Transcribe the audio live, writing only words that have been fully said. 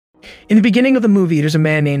In the beginning of the movie, there's a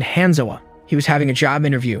man named Hanzawa. He was having a job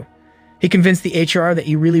interview. He convinced the HR that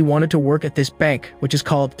he really wanted to work at this bank, which is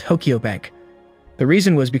called Tokyo Bank. The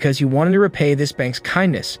reason was because he wanted to repay this bank's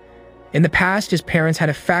kindness. In the past, his parents had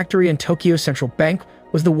a factory and Tokyo Central Bank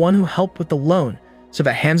was the one who helped with the loan so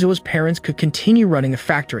that Hanzawa's parents could continue running the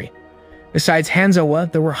factory. Besides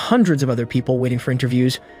Hanzawa, there were hundreds of other people waiting for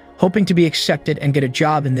interviews, hoping to be accepted and get a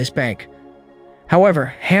job in this bank.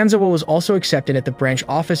 However, Hanzawa was also accepted at the branch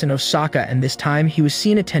office in Osaka, and this time he was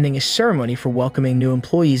seen attending a ceremony for welcoming new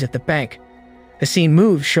employees at the bank. The scene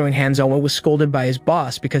moved, showing Hanzawa was scolded by his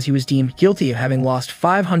boss because he was deemed guilty of having lost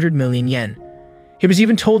 500 million yen. He was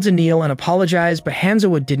even told to kneel and apologize, but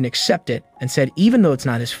Hanzawa didn't accept it and said even though it's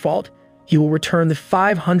not his fault, he will return the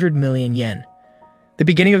 500 million yen. The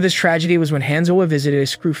beginning of this tragedy was when Hanzawa visited a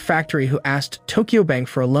screw factory who asked Tokyo Bank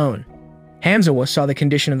for a loan. Hanzawa saw the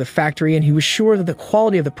condition of the factory and he was sure that the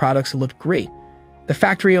quality of the products looked great. The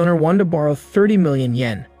factory owner wanted to borrow 30 million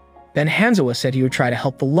yen. Then Hanzawa said he would try to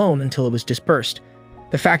help the loan until it was disbursed.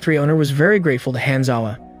 The factory owner was very grateful to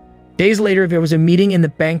Hanzawa. Days later, there was a meeting in the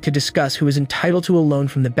bank to discuss who was entitled to a loan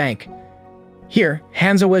from the bank. Here,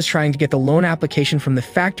 Hanzawa is trying to get the loan application from the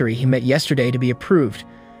factory he met yesterday to be approved.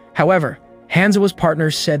 However, Hanzawa's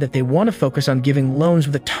partners said that they want to focus on giving loans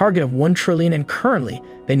with a target of 1 trillion and currently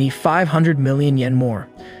they need 500 million yen more.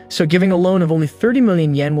 So giving a loan of only 30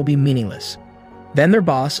 million yen will be meaningless. Then their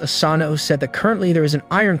boss, Asano, said that currently there is an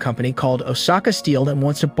iron company called Osaka Steel that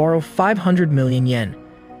wants to borrow 500 million yen.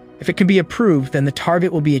 If it can be approved, then the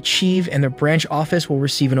target will be achieved and their branch office will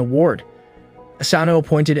receive an award. Asano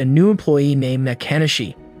appointed a new employee named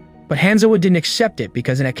Nakanishi, but Hanzawa didn't accept it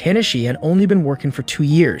because Nakanishi had only been working for 2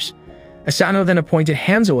 years. Asano then appointed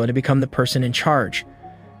Hanzawa to become the person in charge.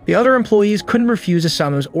 The other employees couldn't refuse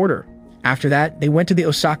Asano's order. After that, they went to the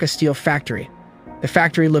Osaka Steel factory. The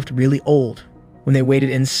factory looked really old. When they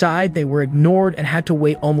waited inside, they were ignored and had to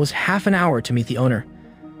wait almost half an hour to meet the owner.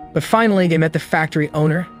 But finally, they met the factory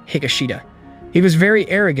owner, Higashida. He was very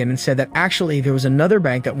arrogant and said that actually there was another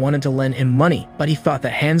bank that wanted to lend him money, but he thought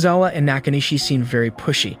that Hanzawa and Nakanishi seemed very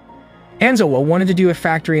pushy. Hanzawa wanted to do a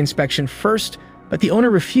factory inspection first, but the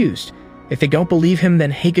owner refused. If they don't believe him, then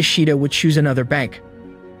Higashida would choose another bank.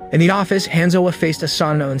 In the office, Hanzawa faced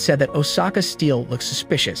Asano and said that Osaka Steel looked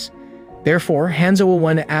suspicious. Therefore, Hanzawa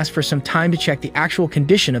wanted to ask for some time to check the actual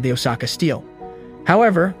condition of the Osaka Steel.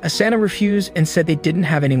 However, Asano refused and said they didn't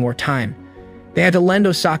have any more time. They had to lend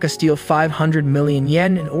Osaka Steel 500 million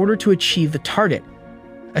yen in order to achieve the target.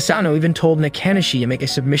 Asano even told Nakanishi to make a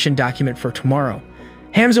submission document for tomorrow.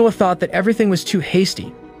 Hanzawa thought that everything was too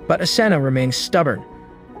hasty, but Asano remained stubborn.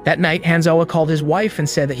 That night, Hanzawa called his wife and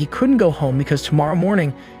said that he couldn't go home because tomorrow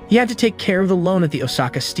morning he had to take care of the loan at the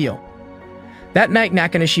Osaka Steel. That night,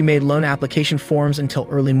 Nakanishi made loan application forms until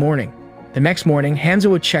early morning. The next morning,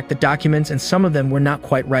 Hanzawa checked the documents and some of them were not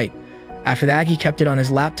quite right. After that, he kept it on his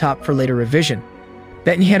laptop for later revision.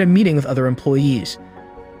 Then he had a meeting with other employees.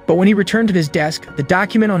 But when he returned to his desk, the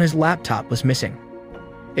document on his laptop was missing.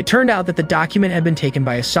 It turned out that the document had been taken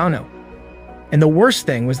by Asano. And the worst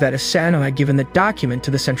thing was that Asano had given the document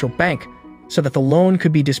to the central bank so that the loan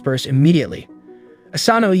could be disbursed immediately.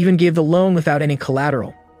 Asano even gave the loan without any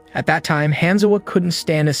collateral. At that time, Hanzawa couldn't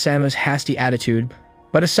stand Asano's hasty attitude,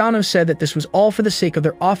 but Asano said that this was all for the sake of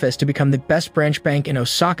their office to become the best branch bank in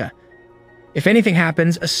Osaka. If anything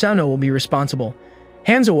happens, Asano will be responsible.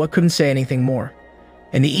 Hanzawa couldn't say anything more.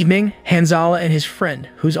 In the evening, Hanzawa and his friend,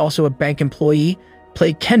 who's also a bank employee,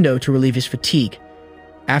 played kendo to relieve his fatigue.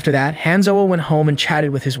 After that, Hanzawa went home and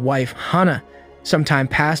chatted with his wife, Hana. Some time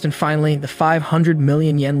passed and finally, the 500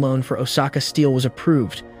 million yen loan for Osaka Steel was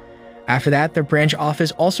approved. After that, their branch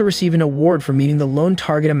office also received an award for meeting the loan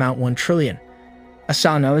target amount 1 trillion.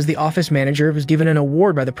 Asano, as the office manager, was given an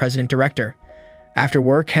award by the president-director. After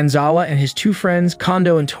work, Hanzawa and his 2 friends,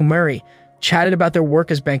 Kondo and Tomari, chatted about their work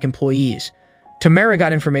as bank employees. Tomari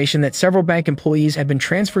got information that several bank employees had been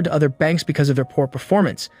transferred to other banks because of their poor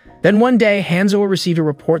performance. Then one day, Hanzawa received a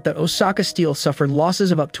report that Osaka Steel suffered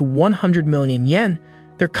losses of up to 100 million yen.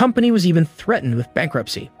 Their company was even threatened with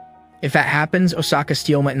bankruptcy. If that happens, Osaka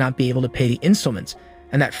Steel might not be able to pay the installments,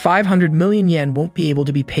 and that 500 million yen won't be able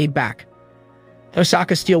to be paid back.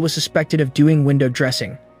 Osaka Steel was suspected of doing window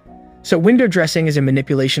dressing. So window dressing is a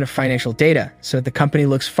manipulation of financial data so that the company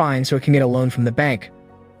looks fine so it can get a loan from the bank,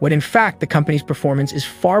 when in fact the company's performance is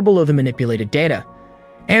far below the manipulated data.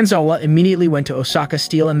 Hanzawa immediately went to Osaka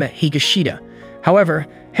Steel and met Higashida. However,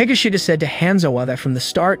 Higashida said to Hanzawa that from the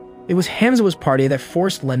start, it was Hanzawa's party that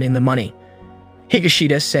forced lending the money.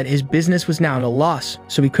 Higashida said his business was now at a loss,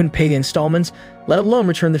 so he couldn't pay the installments, let alone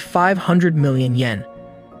return the 500 million yen.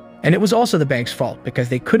 And it was also the bank's fault because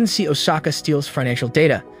they couldn't see Osaka Steel's financial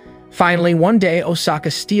data. Finally, one day, Osaka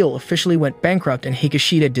Steel officially went bankrupt and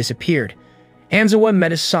Higashida disappeared. Hanzawa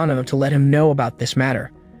met Asano to let him know about this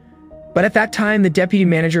matter. But at that time, the deputy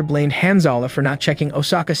manager blamed Hanzawa for not checking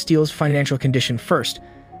Osaka Steel's financial condition first.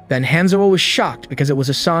 Then Hanzawa was shocked because it was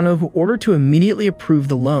Asano who ordered to immediately approve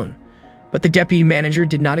the loan. But the deputy manager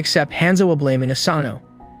did not accept Hanzawa blaming Asano.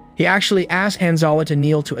 He actually asked Hanzawa to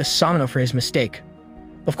kneel to Asano for his mistake.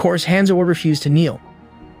 Of course, Hanzawa refused to kneel.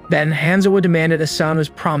 Then Hanzawa demanded Asano's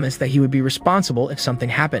promise that he would be responsible if something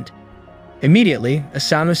happened. Immediately,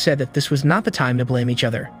 Asano said that this was not the time to blame each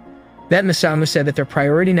other. Then Asano said that their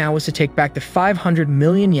priority now was to take back the 500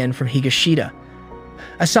 million yen from Higashida.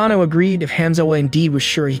 Asano agreed if Hanzawa indeed was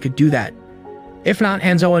sure he could do that. If not,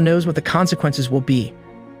 Hanzawa knows what the consequences will be.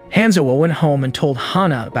 Hanzawa went home and told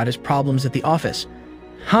Hana about his problems at the office.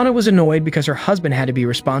 Hana was annoyed because her husband had to be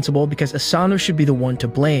responsible because Asano should be the one to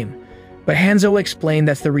blame. But Hanzawa explained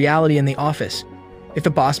that's the reality in the office. If the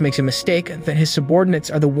boss makes a mistake, then his subordinates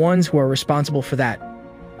are the ones who are responsible for that.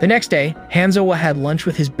 The next day, Hanzawa had lunch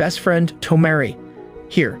with his best friend, Tomari.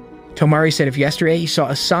 Here, Tomari said if yesterday he saw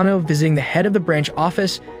Asano visiting the head of the branch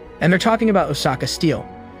office and they're talking about Osaka Steel.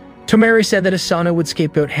 Tomari said that Asano would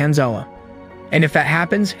scapegoat Hanzawa. And if that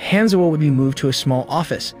happens, Hanzawa would be moved to a small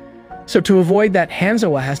office. So to avoid that,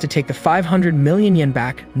 Hanzawa has to take the 500 million yen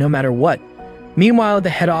back no matter what. Meanwhile, at the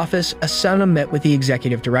head office, Asano met with the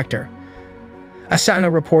executive director. Asano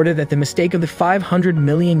reported that the mistake of the 500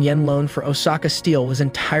 million yen loan for Osaka Steel was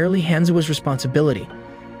entirely Hanzawa's responsibility.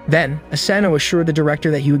 Then, Asano assured the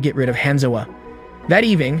director that he would get rid of Hanzawa. That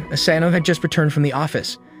evening, Asano had just returned from the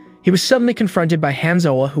office. He was suddenly confronted by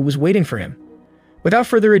Hanzawa, who was waiting for him. Without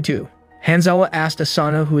further ado, Hanzawa asked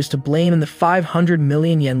Asano who is to blame in the 500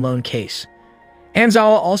 million yen loan case.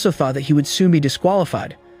 Hanzawa also thought that he would soon be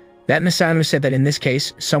disqualified. That Asano said that in this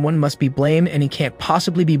case, someone must be blamed and he can't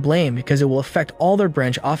possibly be blamed because it will affect all their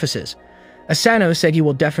branch offices. Asano said he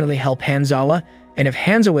will definitely help Hanzawa, and if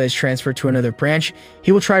Hanzawa is transferred to another branch,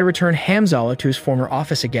 he will try to return Hanzawa to his former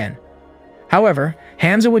office again. However,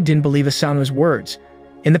 Hanzawa didn't believe Asano's words.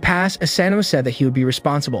 In the past, Asano said that he would be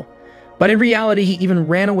responsible. But in reality, he even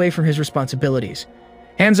ran away from his responsibilities.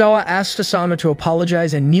 Hanzawa asked Asano to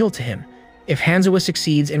apologize and kneel to him if Hanzawa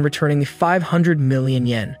succeeds in returning the 500 million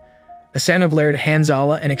yen. Asano blared at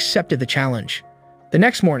Hanzawa and accepted the challenge. The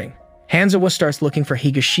next morning, Hanzawa starts looking for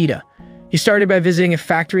Higashida. He started by visiting a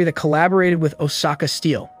factory that collaborated with Osaka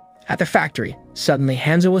Steel. At the factory, suddenly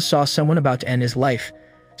Hanzawa saw someone about to end his life.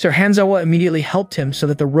 So Hanzawa immediately helped him so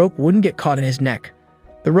that the rope wouldn't get caught in his neck.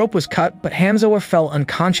 The rope was cut, but Hanzawa fell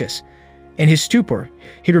unconscious. In his stupor,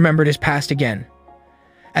 he remembered his past again.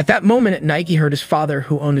 At that moment at night, he heard his father,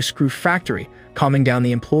 who owned a screw factory, calming down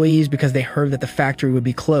the employees because they heard that the factory would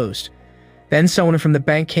be closed. Then someone from the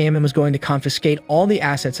bank came and was going to confiscate all the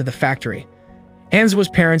assets of the factory. Hanzawa's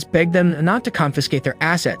parents begged them not to confiscate their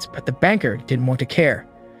assets, but the banker didn't want to care.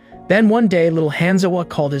 Then one day, little Hanzawa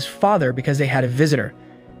called his father because they had a visitor,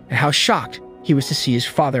 and how shocked he was to see his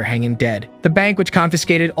father hanging dead. The bank which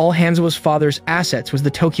confiscated all Hanzawa's father's assets was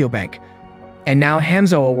the Tokyo Bank, and now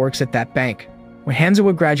Hanzawa works at that bank. When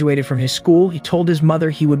Hanzawa graduated from his school, he told his mother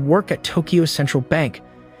he would work at Tokyo Central Bank.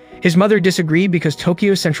 His mother disagreed because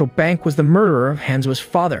Tokyo Central Bank was the murderer of Hanzawa's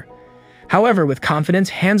father. However, with confidence,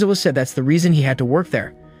 Hanzawa said that's the reason he had to work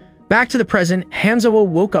there. Back to the present, Hanzawa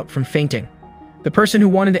woke up from fainting. The person who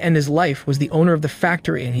wanted to end his life was the owner of the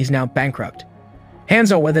factory, and he's now bankrupt.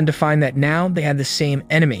 Hanzawa then defined that now they had the same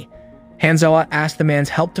enemy. Hanzawa asked the man's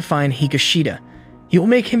help to find Higashida. He will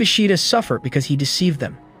make Higashida suffer because he deceived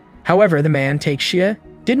them. However, the man, Takeshia,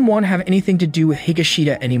 didn't want to have anything to do with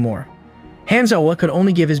Higashida anymore. Hanzawa could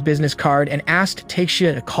only give his business card and asked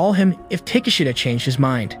Takeshia to call him if Takeshia changed his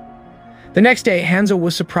mind. The next day, Hanzawa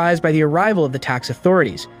was surprised by the arrival of the tax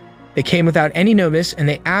authorities. They came without any notice and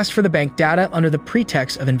they asked for the bank data under the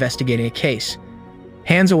pretext of investigating a case.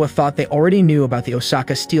 Hanzawa thought they already knew about the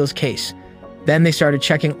Osaka Steel's case. Then they started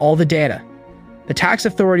checking all the data. The tax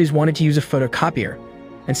authorities wanted to use a photocopier,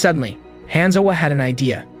 and suddenly, Hanzawa had an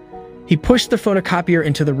idea. He pushed the photocopier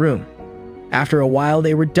into the room. After a while,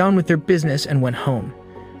 they were done with their business and went home.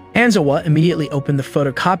 Hanzawa immediately opened the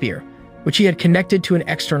photocopier, which he had connected to an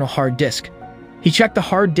external hard disk. He checked the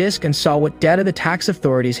hard disk and saw what data the tax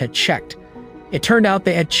authorities had checked. It turned out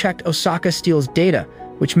they had checked Osaka Steel's data,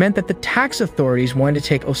 which meant that the tax authorities wanted to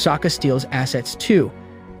take Osaka Steel's assets too,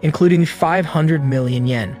 including 500 million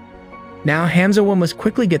yen. Now Hanzawa must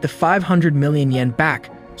quickly get the 500 million yen back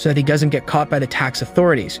so that he doesn't get caught by the tax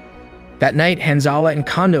authorities. That night, Hanzawa and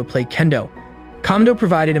Kondo played kendo. Kondo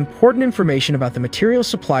provided important information about the material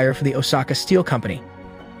supplier for the Osaka Steel Company.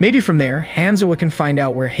 Maybe from there, Hanzawa can find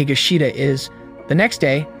out where Higashida is. The next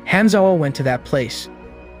day, Hanzawa went to that place.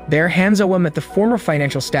 There, Hanzawa met the former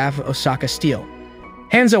financial staff of Osaka Steel.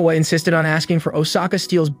 Hanzawa insisted on asking for Osaka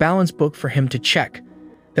Steel's balance book for him to check.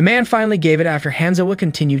 The man finally gave it after Hanzawa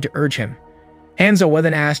continued to urge him. Hanzawa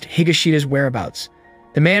then asked Higashida's whereabouts.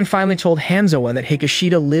 The man finally told Hanzawa that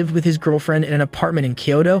Higashida lived with his girlfriend in an apartment in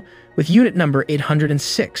Kyoto with unit number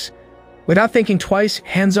 806. Without thinking twice,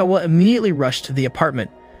 Hanzawa immediately rushed to the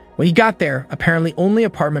apartment. When he got there, apparently only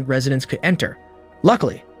apartment residents could enter.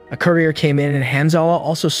 Luckily, a courier came in and Hanzawa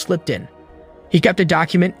also slipped in. He kept a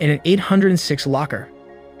document in an 806 locker.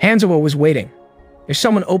 Hanzawa was waiting. If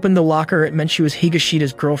someone opened the locker, it meant she was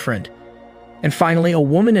Higashida's girlfriend. And finally, a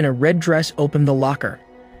woman in a red dress opened the locker.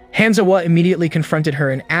 Hanzawa immediately confronted her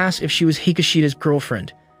and asked if she was Higashida's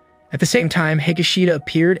girlfriend. At the same time, Higashida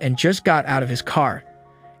appeared and just got out of his car.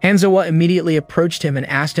 Hanzawa immediately approached him and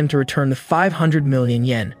asked him to return the 500 million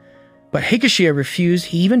yen. But Higashida refused.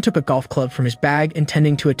 He even took a golf club from his bag,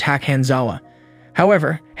 intending to attack Hanzawa.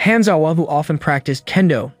 However, Hanzawa, who often practiced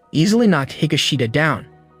kendo, easily knocked Higashida down.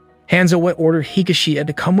 Hanzawa ordered Higashida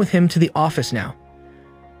to come with him to the office now.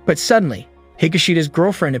 But suddenly, Higashida's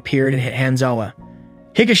girlfriend appeared and hit Hanzawa.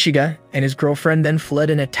 Higashida and his girlfriend then fled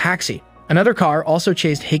in a taxi. Another car also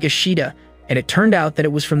chased Higashida, and it turned out that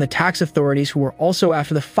it was from the tax authorities who were also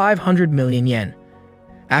after the 500 million yen.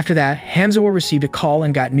 After that, Hanzawa received a call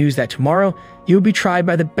and got news that tomorrow he would be tried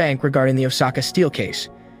by the bank regarding the Osaka Steel case.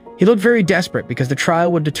 He looked very desperate because the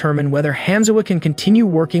trial would determine whether Hanzawa can continue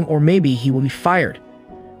working or maybe he will be fired.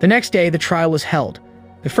 The next day, the trial was held.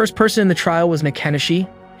 The first person in the trial was Nakanishi,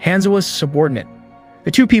 Hanzawa's subordinate.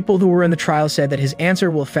 The two people who were in the trial said that his answer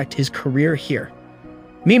will affect his career here.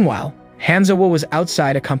 Meanwhile, Hanzawa was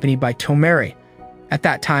outside accompanied by Tomari. At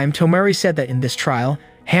that time, Tomari said that in this trial,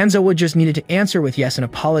 Hanzawa just needed to answer with yes and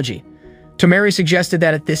apology. Tomari suggested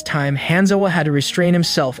that at this time, Hanzawa had to restrain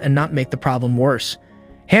himself and not make the problem worse.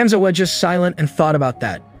 Hanzawa just silent and thought about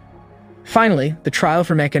that. Finally, the trial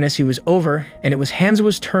for Nakanishi was over, and it was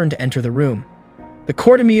Hanzawa's turn to enter the room. The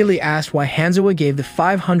court immediately asked why Hanzawa gave the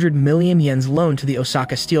 500 million yen's loan to the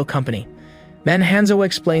Osaka Steel Company. Then Hanzawa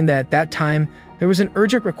explained that at that time, there was an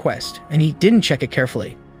urgent request, and he didn't check it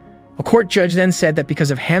carefully. A court judge then said that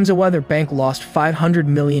because of Hanzawa, their bank lost 500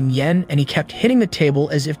 million yen, and he kept hitting the table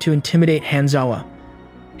as if to intimidate Hanzawa.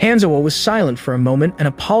 Hanzawa was silent for a moment and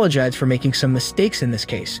apologized for making some mistakes in this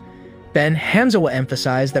case. Then Hanzawa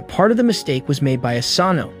emphasized that part of the mistake was made by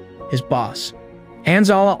Asano, his boss.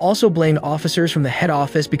 Hanzawa also blamed officers from the head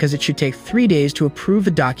office because it should take 3 days to approve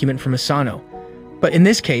the document from Asano. But in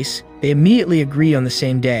this case, they immediately agreed on the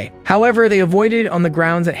same day. However, they avoided it on the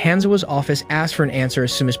grounds that Hanzawa's office asked for an answer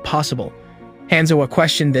as soon as possible. Hanzawa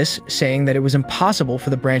questioned this, saying that it was impossible for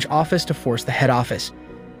the branch office to force the head office.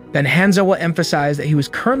 Then Hanzawa emphasized that he was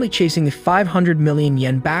currently chasing the 500 million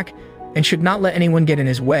yen back and should not let anyone get in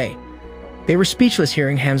his way. They were speechless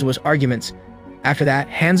hearing Hanzawa's arguments. After that,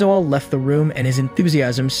 Hanzawa left the room and his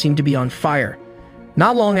enthusiasm seemed to be on fire.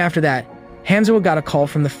 Not long after that, Hanzawa got a call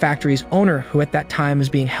from the factory's owner, who at that time was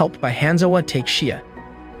being helped by Hanzawa Takeshia.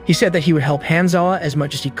 He said that he would help Hanzawa as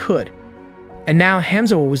much as he could. And now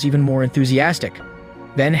Hanzawa was even more enthusiastic.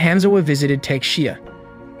 Then Hanzawa visited Takeshia.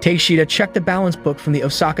 Takeshia checked the balance book from the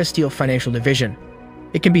Osaka Steel Financial Division.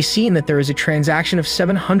 It can be seen that there is a transaction of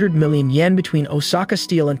 700 million yen between Osaka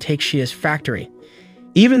Steel and Takeshia's factory.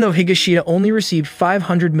 Even though Higashida only received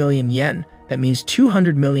 500 million yen, that means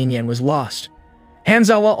 200 million yen was lost.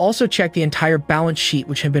 Hanzawa also checked the entire balance sheet,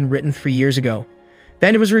 which had been written 3 years ago.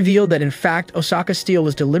 Then it was revealed that in fact Osaka Steel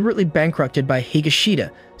was deliberately bankrupted by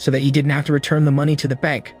Higashida so that he didn't have to return the money to the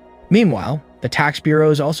bank. Meanwhile, the tax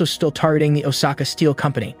bureau is also still targeting the Osaka Steel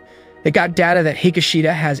Company. They got data that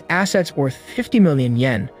Higashida has assets worth 50 million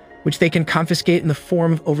yen, which they can confiscate in the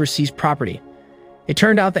form of overseas property. It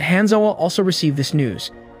turned out that Hanzawa also received this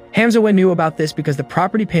news. Hanzawa knew about this because the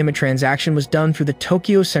property payment transaction was done through the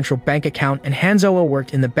Tokyo Central Bank account and Hanzawa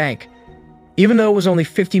worked in the bank. Even though it was only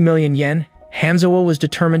 50 million yen, Hanzawa was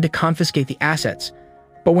determined to confiscate the assets.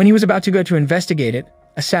 But when he was about to go to investigate it,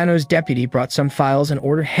 Asano's deputy brought some files and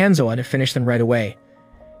ordered Hanzawa to finish them right away.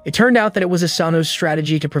 It turned out that it was Asano's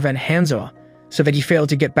strategy to prevent Hanzawa, so that he failed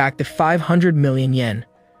to get back the 500 million yen.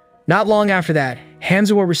 Not long after that,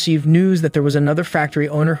 Hanzawa received news that there was another factory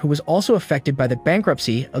owner who was also affected by the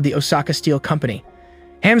bankruptcy of the Osaka Steel Company.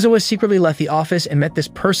 Hanzawa secretly left the office and met this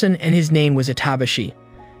person, and his name was Itabashi.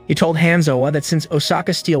 He told Hanzawa that since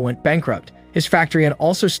Osaka Steel went bankrupt, his factory had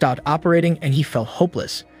also stopped operating and he felt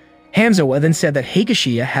hopeless. Hanzawa then said that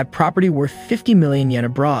Higashida had property worth 50 million yen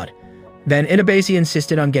abroad. Then Itabashi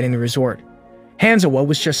insisted on getting the resort. Hanzawa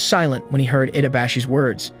was just silent when he heard Itabashi's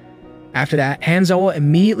words. After that, Hanzawa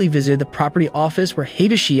immediately visited the property office where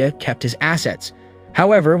Higashida kept his assets.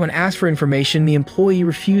 However, when asked for information, the employee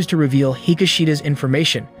refused to reveal Higashita's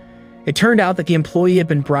information. It turned out that the employee had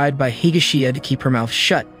been bribed by Higashita to keep her mouth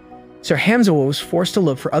shut, so Hanzawa was forced to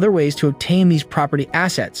look for other ways to obtain these property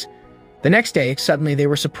assets. The next day, suddenly they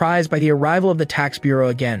were surprised by the arrival of the tax bureau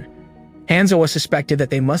again. Hanzawa suspected that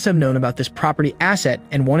they must have known about this property asset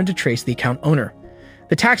and wanted to trace the account owner.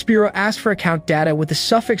 The tax bureau asked for account data with the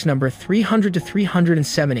suffix number 300 to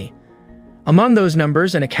 370. Among those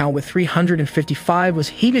numbers, an account with 355 was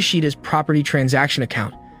Higashita's property transaction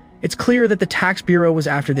account. It's clear that the tax bureau was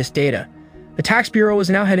after this data. The tax bureau was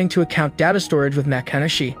now heading to account data storage with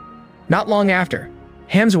Nakanishi. Not long after,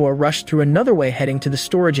 Hanzawa rushed through another way heading to the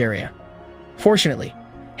storage area. Fortunately,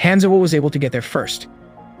 Hanzawa was able to get there first.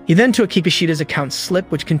 He then took Higashita's account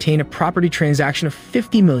slip, which contained a property transaction of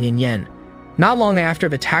 50 million yen. Not long after,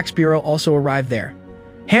 the tax bureau also arrived there.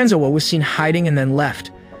 Hanzawa was seen hiding and then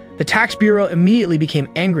left. The tax bureau immediately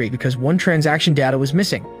became angry because one transaction data was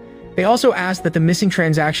missing. They also asked that the missing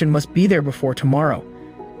transaction must be there before tomorrow.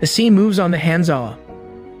 The scene moves on to Hanzawa.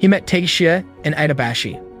 He met Takeshia and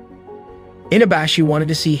Itabashi. Itabashi wanted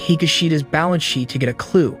to see Higashita's balance sheet to get a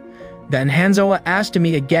clue. Then Hanzawa asked to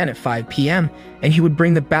meet again at 5 p.m. and he would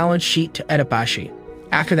bring the balance sheet to Itabashi.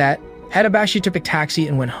 After that, Itabashi took a taxi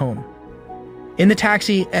and went home. In the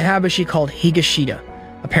taxi, Itabashi called Higashita.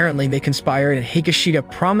 Apparently, they conspired and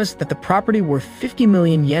Higashita promised that the property worth 50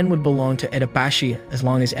 million yen would belong to Itabashi as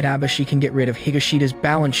long as Itabashi can get rid of Higashita's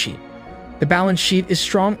balance sheet. The balance sheet is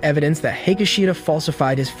strong evidence that Higashita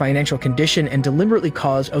falsified his financial condition and deliberately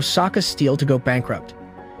caused Osaka Steel to go bankrupt.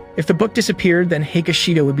 If the book disappeared, then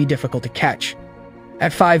Higashita would be difficult to catch.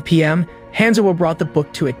 At 5 p.m., Hanzawa brought the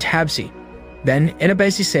book to Itabashi. Then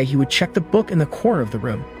Itabashi said he would check the book in the corner of the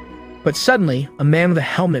room. But suddenly, a man with a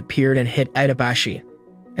helmet appeared and hit Itabashi,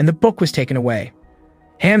 and the book was taken away.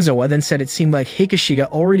 Hanzawa then said it seemed like Higashita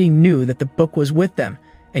already knew that the book was with them,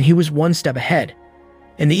 and he was one step ahead.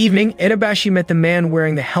 In the evening, Itabashi met the man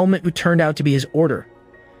wearing the helmet who turned out to be his order.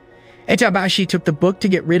 Itabashi took the book to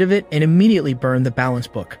get rid of it and immediately burned the balance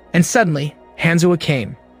book. And suddenly, Hanzawa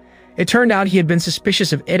came. It turned out he had been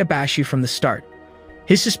suspicious of Itabashi from the start.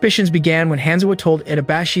 His suspicions began when Hanzawa told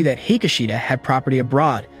Itabashi that Higashita had property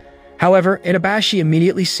abroad. However, Itabashi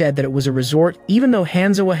immediately said that it was a resort, even though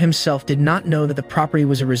Hanzawa himself did not know that the property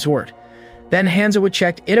was a resort. Then Hanzawa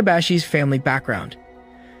checked Itabashi's family background.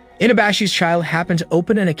 Itabashi's child happened to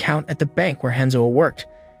open an account at the bank where Hanzawa worked.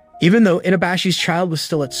 Even though Itabashi's child was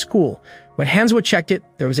still at school, when Hanzawa checked it,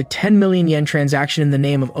 there was a 10 million yen transaction in the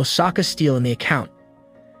name of Osaka Steel in the account.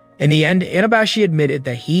 In the end, Itabashi admitted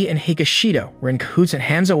that he and Higashita were in cahoots and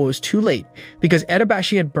Hanzawa was too late because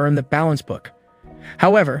Itabashi had burned the balance book.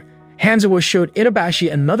 However, Hanzawa showed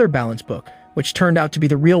Itabashi another balance book, which turned out to be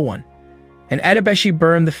the real one, and Itabashi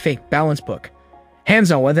burned the fake balance book.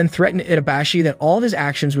 Hanzawa then threatened Itabashi that all of his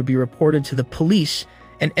actions would be reported to the police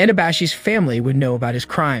and Itabashi's family would know about his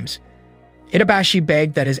crimes. Itabashi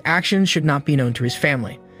begged that his actions should not be known to his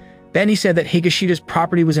family. Then he said that Higashita's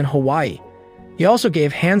property was in Hawaii. He also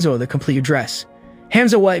gave Hanzawa the complete address.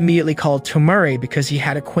 Hanzawa immediately called Tomari because he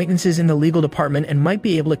had acquaintances in the legal department and might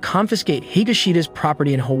be able to confiscate Higashita's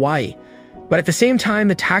property in Hawaii. But at the same time,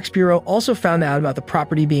 the tax bureau also found out about the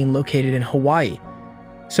property being located in Hawaii.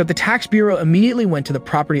 So the tax bureau immediately went to the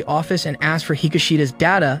property office and asked for Higashita's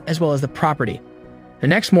data as well as the property. The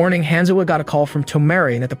next morning, Hanzawa got a call from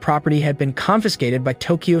Tomari that the property had been confiscated by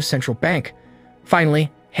Tokyo Central Bank.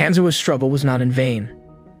 Finally, Hanzawa's struggle was not in vain.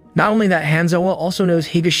 Not only that, Hanzawa also knows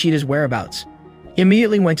Higashita's whereabouts. He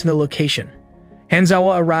immediately went to the location.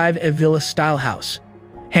 Hanzawa arrived at a villa-style house.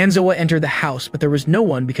 Hanzawa entered the house, but there was no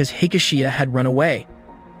one because Higashita had run away.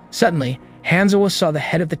 Suddenly, Hanzawa saw the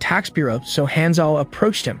head of the tax bureau, so Hanzawa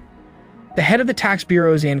approached him. The head of the tax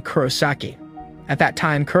bureau is named Kurosaki. At that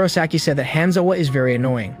time, Kurosaki said that Hanzawa is very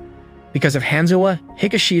annoying. Because of Hanzawa,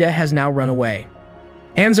 Higashita has now run away.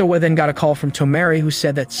 Hanzawa then got a call from Tomari who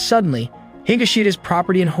said that suddenly, Higashita's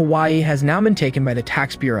property in Hawaii has now been taken by the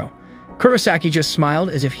tax bureau. Kurosaki just smiled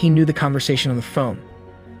as if he knew the conversation on the phone.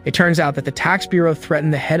 It turns out that the tax bureau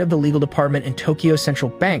threatened the head of the legal department in Tokyo Central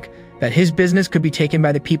Bank that his business could be taken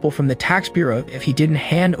by the people from the tax bureau if he didn't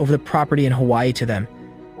hand over the property in Hawaii to them.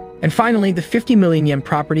 And finally, the 50 million yen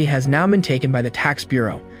property has now been taken by the tax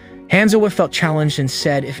bureau. Hanzawa felt challenged and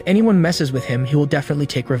said if anyone messes with him, he will definitely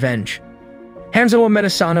take revenge. Hanzawa met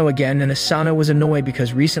Asano again, and Asano was annoyed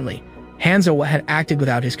because recently, Hanzawa had acted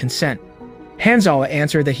without his consent. Hanzawa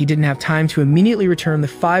answered that he didn't have time to immediately return the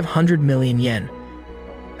 500 million yen.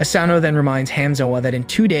 Asano then reminds Hanzawa that in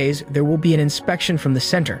 2 days, there will be an inspection from the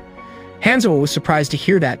center. Hanzawa was surprised to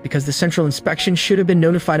hear that because the central inspection should have been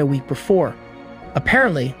notified a week before.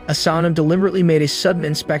 Apparently, Asano deliberately made a sudden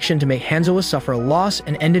inspection to make Hanzawa suffer a loss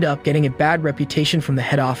and ended up getting a bad reputation from the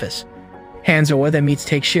head office. Hanzawa then meets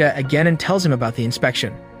Takeshita again and tells him about the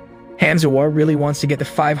inspection. Hanzawa really wants to get the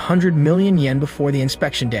 500 million yen before the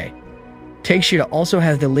inspection day. Takeshita also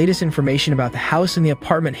has the latest information about the house and the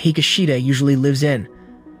apartment Higashida usually lives in.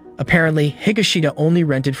 Apparently, Higashida only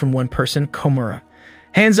rented from one person, Komura.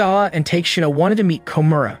 Hanzawa and Takeshita wanted to meet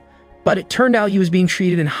Komura, but it turned out he was being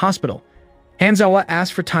treated in hospital. Hanzawa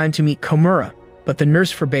asked for time to meet Komura, but the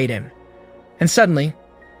nurse forbade him. And suddenly,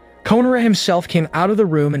 Komura himself came out of the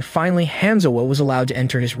room and finally Hanzawa was allowed to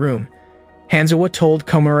enter his room. Hanzawa told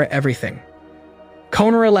Komura everything.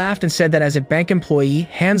 Komura laughed and said that as a bank employee,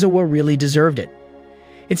 Hanzawa really deserved it.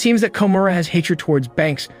 It seems that Komura has hatred towards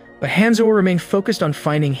banks, but Hanzawa remained focused on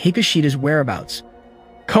finding Higashida's whereabouts.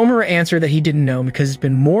 Komura answered that he didn't know because it's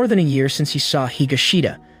been more than a year since he saw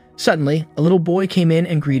Higashida. Suddenly, a little boy came in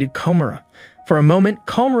and greeted Komura. For a moment,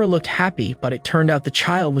 Komura looked happy, but it turned out the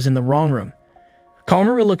child was in the wrong room.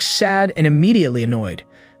 Komura looked sad and immediately annoyed.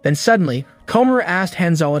 Then suddenly, Komura asked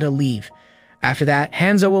Hanzawa to leave. After that,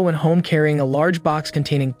 Hanzawa went home carrying a large box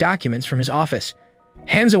containing documents from his office.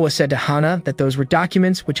 Hanzawa said to Hana that those were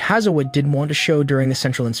documents which Hanzawa didn't want to show during the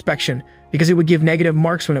central inspection because it would give negative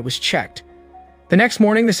marks when it was checked. The next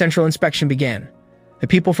morning, the central inspection began. The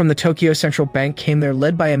people from the Tokyo Central Bank came there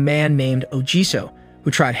led by a man named Ojiso,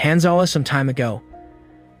 who tried Hanzawa some time ago.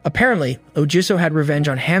 Apparently, Ojiso had revenge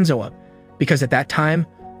on Hanzawa, because at that time,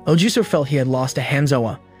 Ojiso felt he had lost to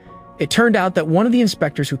Hanzawa. It turned out that one of the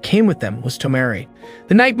inspectors who came with them was Tomari.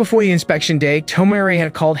 The night before the inspection day, Tomari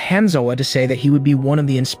had called Hanzawa to say that he would be one of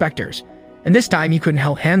the inspectors, and this time he couldn't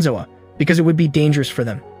help Hanzawa, because it would be dangerous for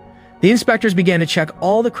them. The inspectors began to check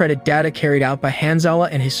all the credit data carried out by Hanzawa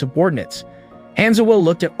and his subordinates. Hanzawa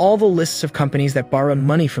looked at all the lists of companies that borrowed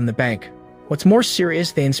money from the bank. What's more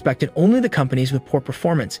serious, they inspected only the companies with poor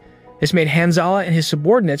performance. This made Hanzawa and his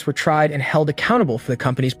subordinates were tried and held accountable for the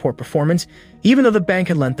company's poor performance, even though the bank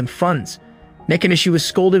had lent them funds. Nekanishi was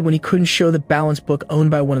scolded when he couldn't show the balance book owned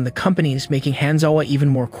by one of the companies, making Hanzawa even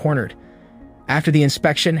more cornered. After the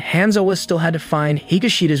inspection, Hanzawa still had to find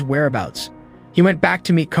Higashida's whereabouts. He went back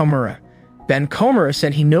to meet Komura. Then Komura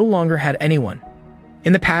said he no longer had anyone.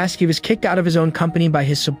 In the past, he was kicked out of his own company by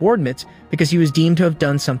his subordinates because he was deemed to have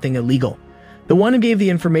done something illegal. The one who gave the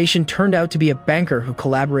information turned out to be a banker who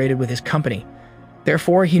collaborated with his company.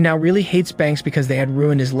 Therefore, he now really hates banks because they had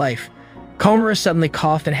ruined his life. Komura suddenly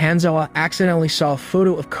coughed and Hanzawa accidentally saw a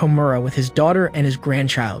photo of Komura with his daughter and his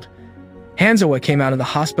grandchild. Hanzawa came out of the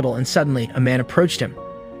hospital and suddenly a man approached him.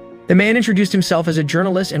 The man introduced himself as a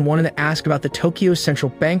journalist and wanted to ask about the Tokyo Central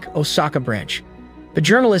Bank Osaka branch. The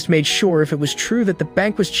journalist made sure if it was true that the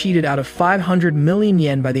bank was cheated out of 500 million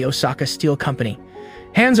yen by the Osaka Steel Company.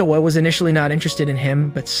 Hanzawa was initially not interested in him,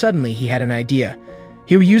 but suddenly he had an idea.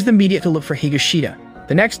 He would use the media to look for Higashida.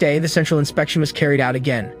 The next day, the central inspection was carried out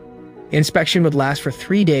again. The inspection would last for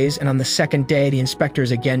 3 days, and on the second day, the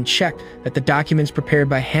inspectors again checked that the documents prepared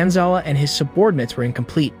by Hanzawa and his subordinates were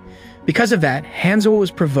incomplete. Because of that, Hanzawa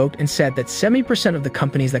was provoked and said that 70% of the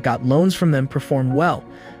companies that got loans from them performed well.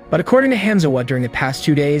 But according to Hanzawa, during the past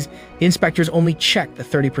 2 days, the inspectors only checked the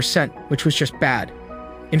 30%, which was just bad.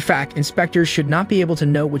 In fact, inspectors should not be able to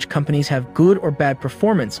know which companies have good or bad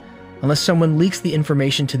performance unless someone leaks the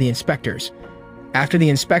information to the inspectors. After the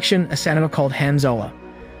inspection, Asano called Hanzawa.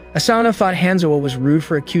 Asano thought Hanzawa was rude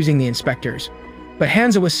for accusing the inspectors, but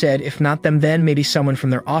Hanzawa said if not them then maybe someone from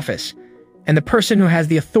their office, and the person who has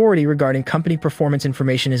the authority regarding company performance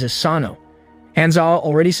information is Asano. Hanzawa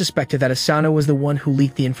already suspected that Asano was the one who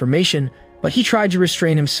leaked the information, but he tried to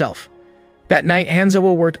restrain himself. That night,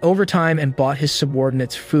 Hanzawa worked overtime and bought his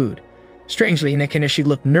subordinates food. Strangely, Nekanishi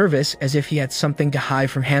looked nervous as if he had something to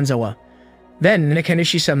hide from Hanzawa. Then,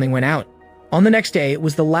 Nekanishi suddenly went out. On the next day, it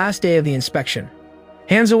was the last day of the inspection.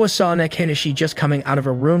 Hanzawa saw Nekanishi just coming out of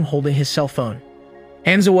a room holding his cell phone.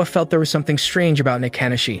 Hanzawa felt there was something strange about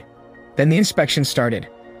Nekanishi. Then the inspection started.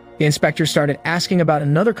 The inspectors started asking about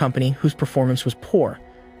another company whose performance was poor.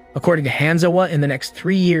 According to Hanzawa, in the next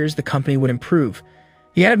 3 years, the company would improve.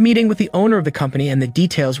 He had a meeting with the owner of the company and the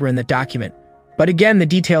details were in the document. But again, the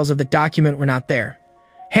details of the document were not there.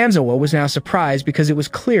 Hanzawa was now surprised because it was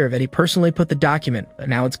clear that he personally put the document, but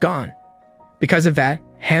now it's gone. Because of that,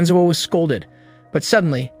 Hanzawa was scolded. But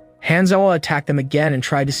suddenly, Hanzawa attacked them again and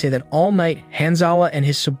tried to say that all night, Hanzawa and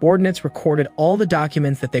his subordinates recorded all the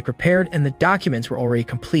documents that they prepared and the documents were already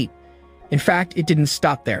complete. In fact, it didn't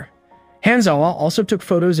stop there. Hanzawa also took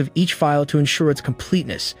photos of each file to ensure its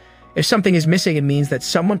completeness. If something is missing, it means that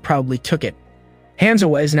someone probably took it.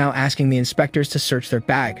 Hanzawa is now asking the inspectors to search their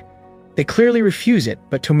bag. They clearly refuse it,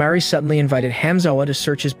 but Tomari suddenly invited Hanzawa to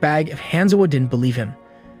search his bag if Hanzawa didn't believe him.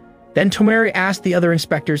 Then Tomari asked the other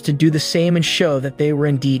inspectors to do the same and show that they were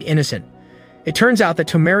indeed innocent. It turns out that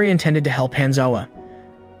Tomari intended to help Hanzawa.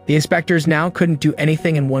 The inspectors now couldn't do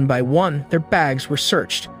anything, and one by one, their bags were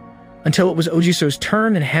searched. Until it was Ojiso's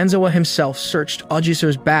turn, and Hanzawa himself searched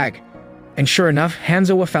Ojiso's bag. And sure enough,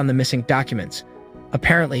 Hanzawa found the missing documents.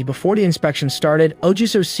 Apparently, before the inspection started,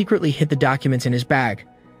 Ojiso secretly hid the documents in his bag.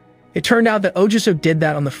 It turned out that Ojiso did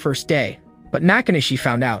that on the first day, but Nakanishi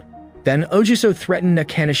found out. Then Ojiso threatened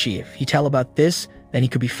Nakanishi if he tell about this, then he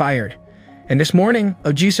could be fired. And this morning,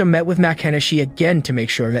 Ojiso met with Nakanishi again to make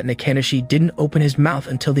sure that Nakanishi didn't open his mouth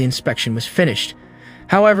until the inspection was finished.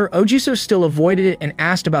 However, Ojiso still avoided it and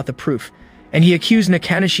asked about the proof, and he accused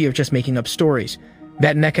Nakanishi of just making up stories.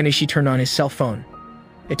 That Nakanishi turned on his cell phone.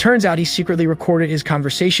 It turns out he secretly recorded his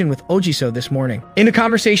conversation with Ojiso this morning. In the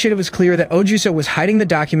conversation, it was clear that Ojiso was hiding the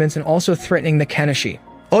documents and also threatening Nakanishi.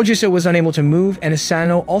 Ojiso was unable to move, and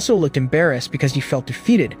Asano also looked embarrassed because he felt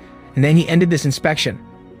defeated, and then he ended this inspection.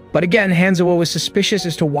 But again, Hanzawa was suspicious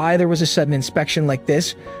as to why there was a sudden inspection like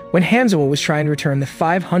this when Hanzawa was trying to return the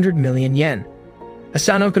 500 million yen.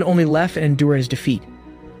 Asano could only laugh and endure his defeat.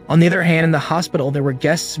 On the other hand, in the hospital, there were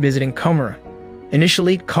guests visiting Komura.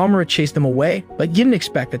 Initially, Komura chased them away, but didn't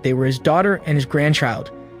expect that they were his daughter and his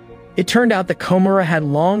grandchild. It turned out that Komura had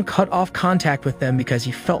long cut off contact with them because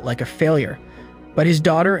he felt like a failure. But his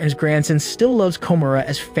daughter and his grandson still loves Komura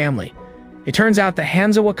as family. It turns out that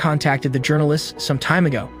Hanzawa contacted the journalists some time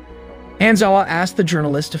ago. Hanzawa asked the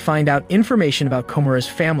journalists to find out information about Komura's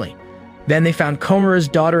family. Then they found Komura's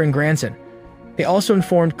daughter and grandson. They also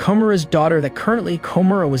informed Komura's daughter that currently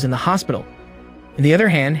Komura was in the hospital. On the other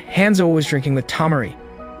hand, Hanzawa was drinking with Tomari.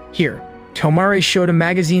 Here, Tomari showed a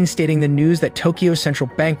magazine stating the news that Tokyo Central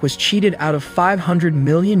Bank was cheated out of 500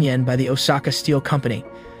 million yen by the Osaka Steel Company.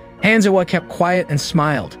 Hanzawa kept quiet and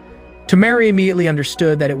smiled. Tomari immediately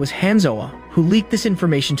understood that it was Hanzawa who leaked this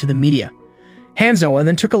information to the media. Hanzawa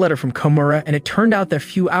then took a letter from Komura, and it turned out that a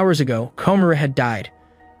few hours ago, Komura had died.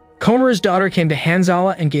 Komura's daughter came to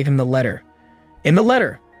Hanzawa and gave him the letter. In the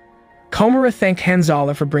letter, Komura thanked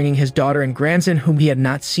Hanzawa for bringing his daughter and grandson whom he had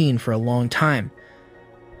not seen for a long time.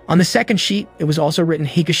 On the second sheet, it was also written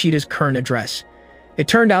Higashita's current address. It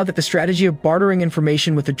turned out that the strategy of bartering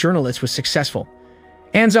information with the journalists was successful.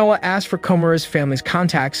 Hanzawa asked for Komura's family's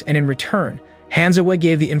contacts, and in return, Hanzawa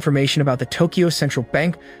gave the information about the Tokyo Central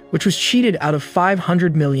Bank, which was cheated out of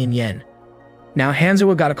 500 million yen. Now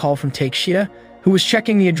Hanzawa got a call from Takeshita, who was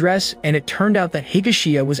checking the address, and it turned out that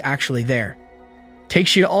Higashita was actually there.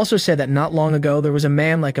 Takeshita also said that not long ago there was a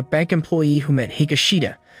man like a bank employee who met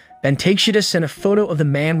Higashita. Then Takeshita sent a photo of the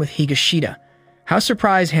man with Higashita. How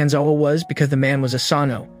surprised Hanzawa was because the man was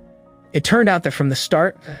Asano. It turned out that from the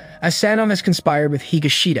start, Asano has conspired with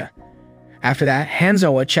Higashita. After that,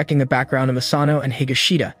 Hanzawa checking the background of Asano and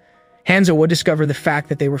Higashita. Hanzawa discovered the fact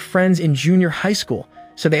that they were friends in junior high school,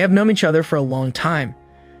 so they have known each other for a long time.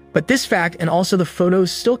 But this fact and also the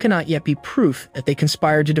photos still cannot yet be proof that they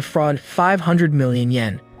conspired to defraud 500 million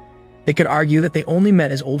yen. They could argue that they only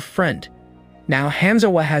met as old friend. Now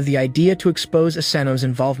Hanzawa has the idea to expose Asano's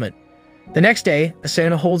involvement. The next day,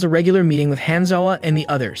 Asano holds a regular meeting with Hanzawa and the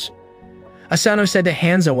others. Asano said to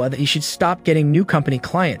Hanzawa that he should stop getting new company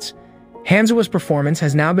clients. Hanzawa's performance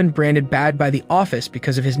has now been branded bad by the office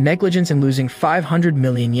because of his negligence in losing 500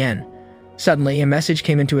 million yen. Suddenly, a message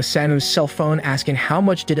came into Asano's cell phone asking how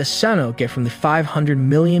much did Asano get from the 500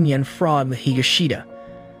 million yen fraud with Higashita.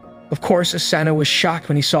 Of course, Asano was shocked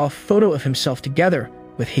when he saw a photo of himself together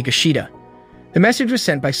with Higashita. The message was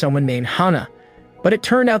sent by someone named Hana, but it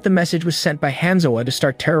turned out the message was sent by Hanzawa to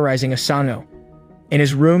start terrorizing Asano. In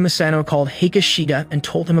his room, Asano called Higashita and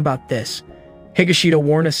told him about this. Higashita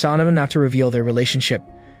warned Asano not to reveal their relationship.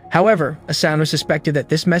 However, Asano suspected that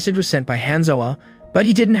this message was sent by Hanzawa, but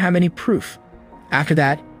he didn't have any proof. After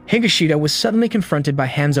that, Higashita was suddenly confronted by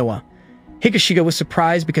Hanzawa. Higashita was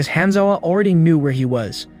surprised because Hanzawa already knew where he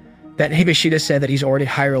was. That Higashita said that he's already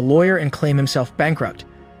hired a lawyer and claimed himself bankrupt.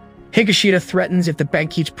 Higashita threatens if the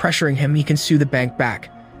bank keeps pressuring him, he can sue the bank back.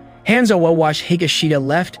 Hanzawa watched Higashita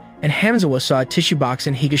left, and Hanzawa saw a tissue box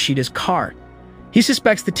in Higashita's car. He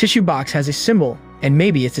suspects the tissue box has a symbol, and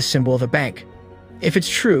maybe it's a symbol of a bank. If it's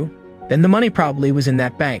true, then the money probably was in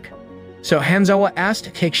that bank. So Hanzawa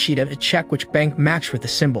asked Higashita to check which bank matched with the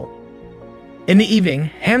symbol. In the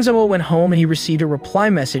evening, Hanzawa went home and he received a reply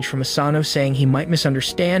message from Asano saying he might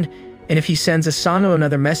misunderstand, and if he sends Asano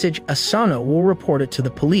another message, Asano will report it to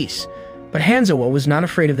the police. But Hanzawa was not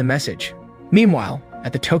afraid of the message. Meanwhile,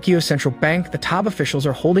 at the Tokyo Central Bank, the top officials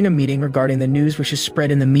are holding a meeting regarding the news which is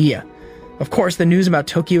spread in the media. Of course, the news about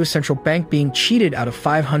Tokyo's central bank being cheated out of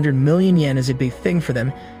 500 million yen is a big thing for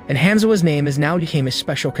them, and Hanzawa's name has now become a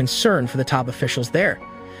special concern for the top officials there.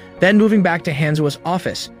 Then moving back to Hanzawa's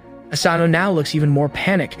office, Asano now looks even more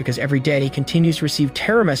panicked because every day he continues to receive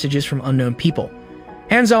terror messages from unknown people.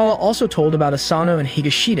 Hanzawa also told about Asano and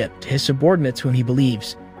Higashida to his subordinates whom he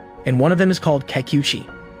believes, and one of them is called Kikuchi.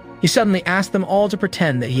 He suddenly asked them all to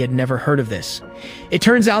pretend that he had never heard of this. It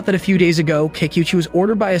turns out that a few days ago, Kikuchi was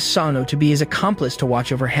ordered by Asano to be his accomplice to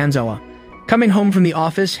watch over Hanzawa. Coming home from the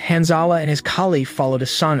office, Hanzawa and his colleague followed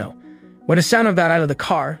Asano. When Asano got out of the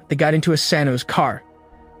car, they got into Asano's car.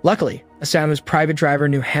 Luckily, Asano's private driver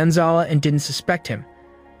knew Hanzawa and didn't suspect him.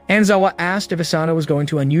 Hanzawa asked if Asano was going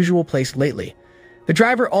to an unusual place lately. The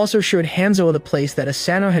driver also showed Hanzawa the place that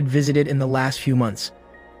Asano had visited in the last few months.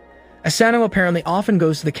 Asano apparently often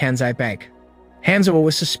goes to the Kansai Bank. Hanzawa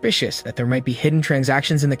was suspicious that there might be hidden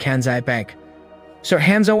transactions in the Kansai Bank. So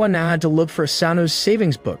Hanzawa now had to look for Asano's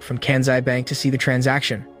savings book from Kansai Bank to see the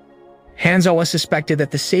transaction. Hanzawa suspected that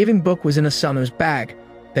the saving book was in Asano's bag.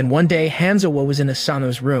 Then one day, Hanzawa was in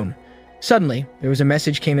Asano's room. Suddenly, there was a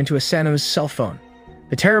message came into Asano's cell phone.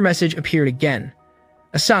 The terror message appeared again.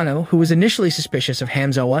 Asano, who was initially suspicious of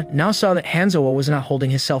Hanzawa, now saw that Hanzawa was not holding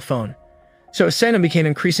his cell phone. So Asano became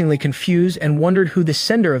increasingly confused and wondered who the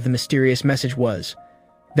sender of the mysterious message was.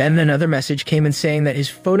 Then another message came in saying that his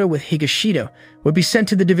photo with Higashida would be sent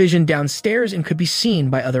to the division downstairs and could be seen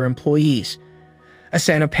by other employees.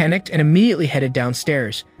 Asano panicked and immediately headed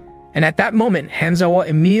downstairs. And at that moment, Hanzawa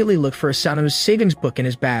immediately looked for Asano's savings book in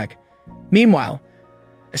his bag. Meanwhile,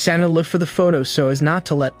 Asano looked for the photo so as not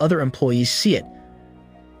to let other employees see it.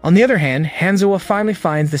 On the other hand, Hanzawa finally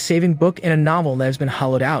finds the saving book in a novel that has been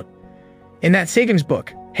hollowed out. In that savings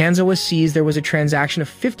book, Hanzawa sees there was a transaction of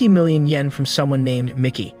 50 million yen from someone named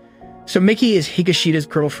Miki. So Miki is Higashida's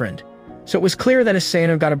girlfriend. So it was clear that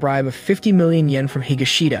Asano got a bribe of 50 million yen from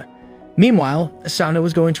Higashida. Meanwhile, Asano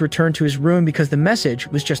was going to return to his room because the message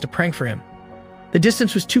was just a prank for him. The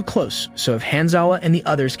distance was too close, so if Hanzawa and the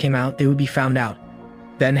others came out, they would be found out.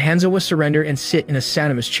 Then Hanzawa surrendered and sit in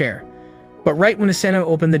Asano's chair. But right when Asano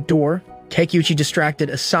opened the door, Kikuchi distracted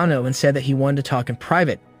Asano and said that he wanted to talk in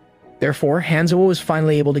private. Therefore, Hanzawa was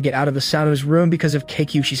finally able to get out of Asano's room because of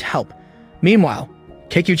Kikuchi's help. Meanwhile,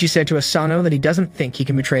 Kikuchi said to Asano that he doesn't think he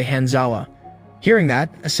can betray Hanzawa. Hearing that,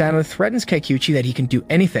 Asano threatens Kikuchi that he can do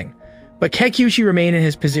anything, but Kikuchi remained in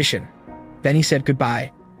his position. Then he said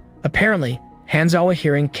goodbye. Apparently, Hanzawa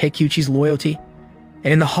hearing Kikuchi's loyalty,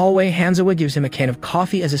 and in the hallway, Hanzawa gives him a can of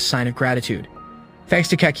coffee as a sign of gratitude. Thanks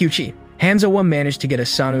to Kikuchi, Hanzawa managed to get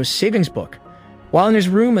Asano's savings book. While in his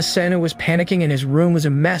room, Asano was panicking and his room was a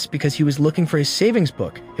mess because he was looking for his savings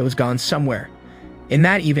book. It was gone somewhere. In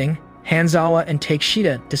that evening, Hanzawa and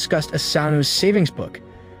Takeshita discussed Asano's savings book.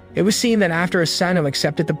 It was seen that after Asano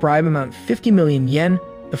accepted the bribe amount 50 million yen,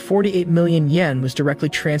 the 48 million yen was directly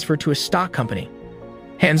transferred to a stock company.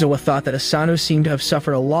 Hanzawa thought that Asano seemed to have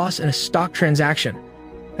suffered a loss in a stock transaction.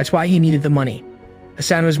 That's why he needed the money.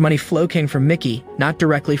 Asano's money flow came from Miki, not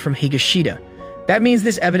directly from Higashida. That means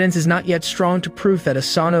this evidence is not yet strong to prove that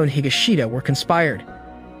Asano and Higashida were conspired.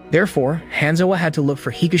 Therefore, Hanzawa had to look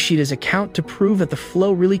for Higashida's account to prove that the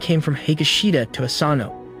flow really came from Higashida to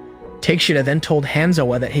Asano. Takeshita then told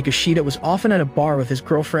Hanzawa that Higashida was often at a bar with his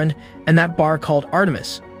girlfriend, and that bar called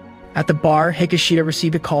Artemis. At the bar, Higashida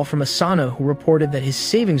received a call from Asano who reported that his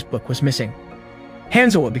savings book was missing.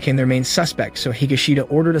 Hanzawa became their main suspect, so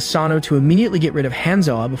Higashida ordered Asano to immediately get rid of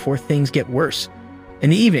Hanzawa before things get worse. In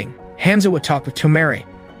the evening, Hanzawa talked with Tomari.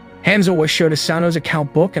 Hanzawa showed Asano's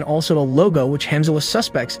account book and also the logo, which Hanzawa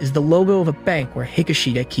suspects is the logo of a bank where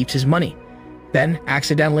Higashida keeps his money. Then,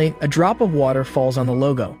 accidentally, a drop of water falls on the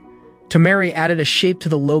logo. Tomari added a shape to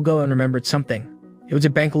the logo and remembered something. It was a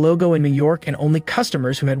bank logo in New York, and only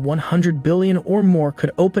customers who had 100 billion or more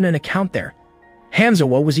could open an account there.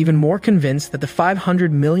 Hanzawa was even more convinced that the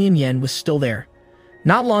 500 million yen was still there.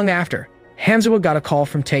 Not long after, Hanzawa got a call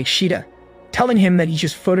from Takeshita, telling him that he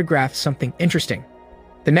just photographed something interesting.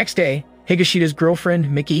 The next day, Higashida's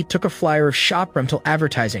girlfriend, Miki, took a flyer of shop rental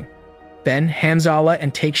advertising. Then, Hanzawa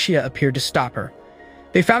and Takeshita appeared to stop her.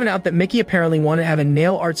 They found out that Miki apparently wanted to have a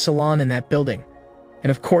nail art salon in that building.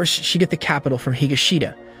 And of course, she got the capital from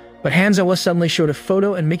Higashida. But Hanzawa suddenly showed a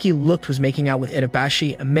photo and Miki was making out with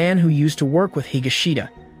Itabashi, a man who used to work with Higashida.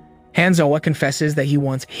 Hanzawa confesses that he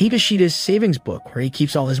wants Higashida's savings book where he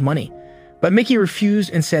keeps all his money. But Miki refused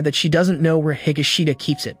and said that she doesn't know where Higashida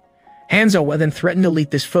keeps it. Hanzawa then threatened to leak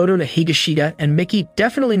this photo to Higashida, and Miki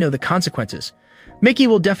definitely know the consequences. Miki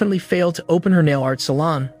will definitely fail to open her nail art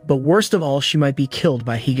salon, but worst of all, she might be killed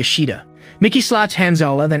by Higashida. Miki slapped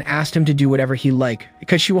Hanzawa, then asked him to do whatever he liked,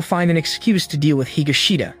 because she will find an excuse to deal with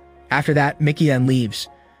Higashida. After that, Mickey then leaves.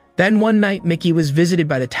 Then one night, Mickey was visited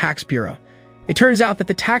by the tax bureau. It turns out that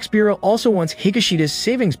the tax bureau also wants Higashida's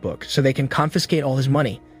savings book so they can confiscate all his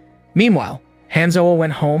money. Meanwhile, Hanzawa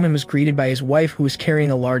went home and was greeted by his wife, who was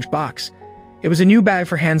carrying a large box. It was a new bag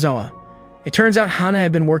for Hanzawa. It turns out Hana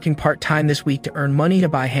had been working part-time this week to earn money to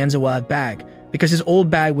buy Hanzawa a bag because his old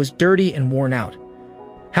bag was dirty and worn out.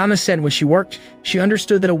 Hana said when she worked, she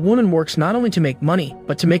understood that a woman works not only to make money,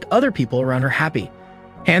 but to make other people around her happy.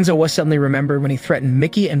 Hanzawa suddenly remembered when he threatened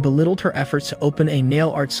Mickey and belittled her efforts to open a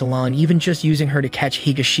nail art salon, even just using her to catch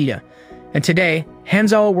Higashida. And today,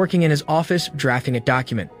 Hanzawa working in his office drafting a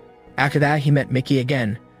document. After that, he met Mickey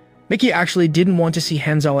again. Mickey actually didn't want to see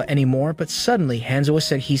Hanzawa anymore, but suddenly Hanzawa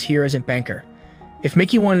said he's here as a banker. If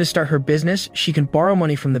Mickey wanted to start her business, she can borrow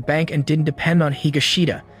money from the bank and didn't depend on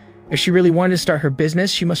Higashida. If she really wanted to start her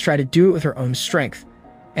business, she must try to do it with her own strength.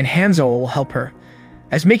 And Hanzawa will help her,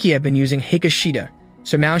 as Mickey had been using Higashida,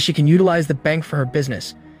 so now she can utilize the bank for her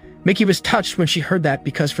business. Mickey was touched when she heard that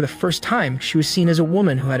because for the first time, she was seen as a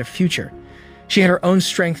woman who had a future. She had her own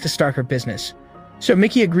strength to start her business. So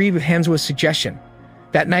Mickey agreed with Hanzawa's suggestion.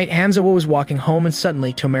 That night, Hanzawa was walking home and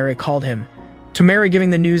suddenly Tomari called him. Tomari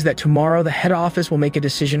giving the news that tomorrow the head office will make a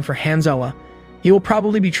decision for Hanzawa. He will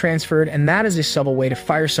probably be transferred, and that is a subtle way to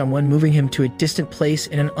fire someone, moving him to a distant place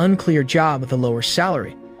in an unclear job with a lower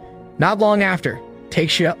salary. Not long after,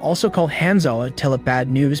 Takeshia also called Hanzawa to tell her bad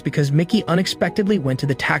news because Mickey unexpectedly went to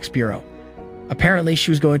the tax bureau. Apparently,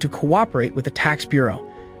 she was going to cooperate with the tax bureau.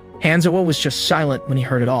 Hanzawa was just silent when he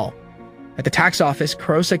heard it all. At the tax office,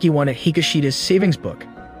 Kurosaki wanted Higashida's savings book.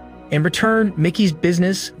 In return, Mickey's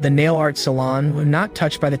business, the nail art salon, were not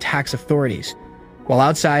touched by the tax authorities. While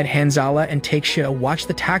outside, Hanzawa and Takeshia watched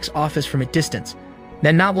the tax office from a distance.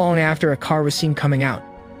 Then not long after, a car was seen coming out.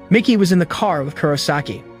 Mickey was in the car with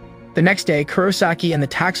Kurosaki. The next day, Kurosaki and the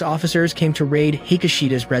tax officers came to raid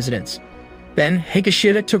Higashida's residence. Then,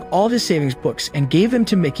 Higashida took all of his savings books and gave them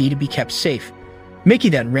to Mickey to be kept safe. Mickey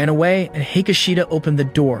then ran away, and Higashida opened the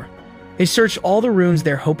door. They searched all the rooms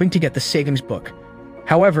there, hoping to get the savings book.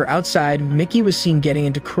 However, outside, Mickey was seen getting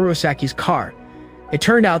into Kurosaki's car. It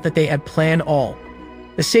turned out that they had planned all.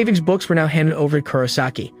 The savings books were now handed over to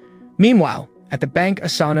Kurosaki. Meanwhile, at the bank,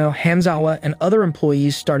 Asano, Hanzawa, and other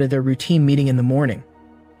employees started their routine meeting in the morning.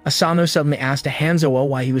 Asano suddenly asked Hanzawa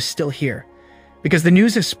why he was still here. Because the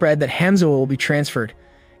news has spread that Hanzawa will be transferred.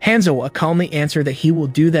 Hanzawa calmly answered that he will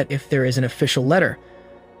do that if there is an official letter.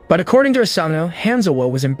 But according to Asano, Hanzawa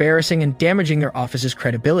was embarrassing and damaging their office's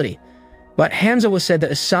credibility. But Hanzawa said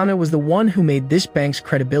that Asano was the one who made this bank's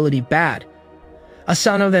credibility bad.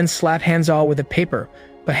 Asano then slapped Hanzawa with a paper,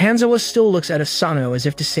 but Hanzawa still looks at Asano as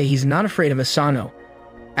if to say he's not afraid of Asano.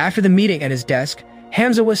 After the meeting at his desk,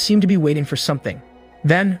 Hanzawa seemed to be waiting for something.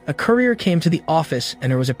 Then, a courier came to the office and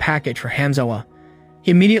there was a package for Hanzawa.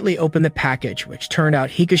 He immediately opened the package, which turned out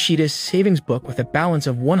Higashida's savings book with a balance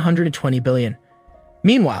of 120 billion.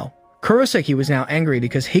 Meanwhile, Kurosaki was now angry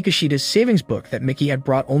because Higashida's savings book that Mickey had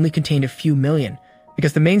brought only contained a few million,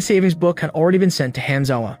 because the main savings book had already been sent to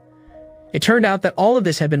Hanzawa. It turned out that all of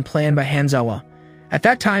this had been planned by Hanzawa. At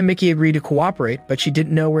that time, Mickey agreed to cooperate, but she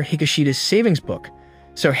didn't know where Higashida's savings book.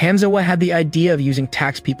 So Hanzawa had the idea of using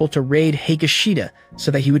tax people to raid Higashida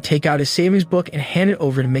so that he would take out his savings book and hand it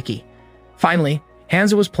over to Mickey. Finally,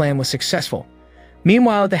 Hanzawa's plan was successful.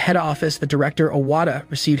 Meanwhile, at the head office, the director Owada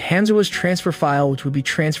received Hanzawa's transfer file, which would be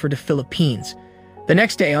transferred to Philippines. The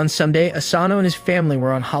next day, on Sunday, Asano and his family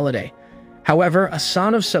were on holiday. However,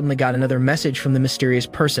 Asano suddenly got another message from the mysterious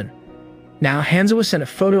person. Now, Hanzawa sent a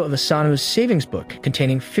photo of Asano's savings book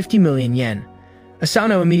containing 50 million yen.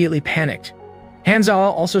 Asano immediately panicked.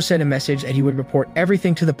 Hanzawa also sent a message that he would report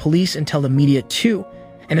everything to the police and tell the media too,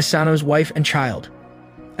 and Asano's wife and child.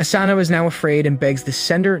 Asano is now afraid and begs the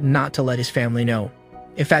sender not to let his family know.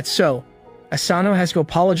 If that's so, Asano has to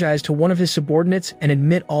apologize to one of his subordinates and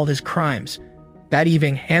admit all his crimes. That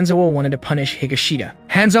evening, Hanzawa wanted to punish Higashida.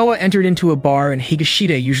 Hanzawa entered into a bar and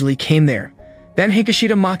Higashida usually came there. Then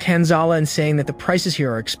Higashida mocked Hanzawa and saying that the prices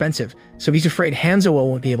here are expensive, so he's afraid Hanzawa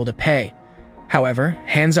won't be able to pay. However,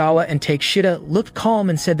 Hanzawa and Takeshida looked calm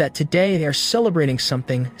and said that today they are celebrating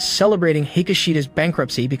something, celebrating Higashida's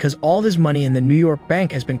bankruptcy because all his money in the New York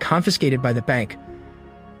bank has been confiscated by the bank.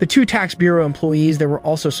 The two tax bureau employees there were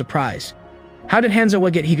also surprised. How did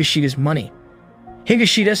Hanzawa get Higashida's money?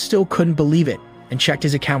 Higashida still couldn't believe it and checked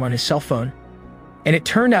his account on his cell phone. And it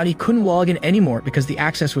turned out he couldn't log in anymore because the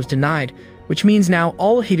access was denied, which means now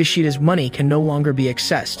all of Higashida's money can no longer be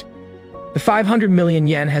accessed. The 500 million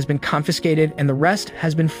yen has been confiscated and the rest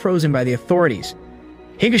has been frozen by the authorities.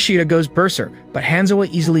 Higashida goes berserk, but Hanzawa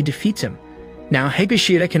easily defeats him. Now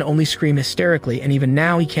Higashida can only scream hysterically, and even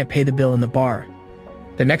now he can't pay the bill in the bar.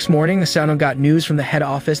 The next morning, Asano got news from the head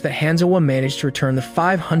office that Hanzawa managed to return the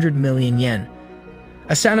 500 million yen.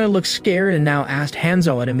 Asano looked scared and now asked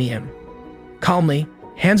Hanzawa to meet him. Calmly,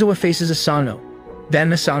 Hanzawa faces Asano.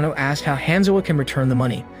 Then Asano asked how Hanzawa can return the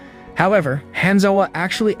money. However, Hanzawa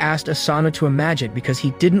actually asked Asano to imagine because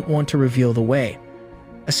he didn't want to reveal the way.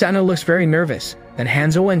 Asano looks very nervous, then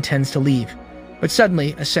Hanzawa intends to leave. But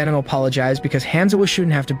suddenly, Asano apologized because Hanzawa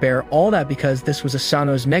shouldn't have to bear all that because this was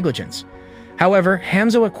Asano's negligence. However,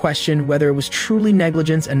 Hanzawa questioned whether it was truly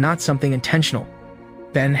negligence and not something intentional.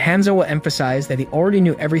 Then Hanzawa emphasized that he already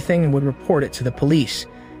knew everything and would report it to the police.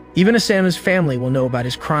 Even Asano's family will know about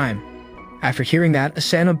his crime. After hearing that,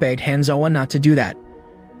 Asano begged Hanzawa not to do that.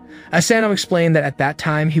 Asano explained that at that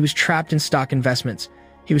time he was trapped in stock investments.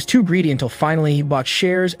 He was too greedy until finally he bought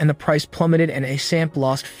shares and the price plummeted and Asano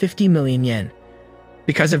lost 50 million yen.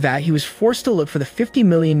 Because of that, he was forced to look for the 50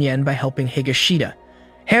 million yen by helping Higashida.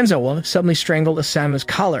 Hanzawa suddenly strangled Asano's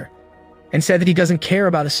collar and said that he doesn't care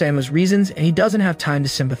about Asano's reasons and he doesn't have time to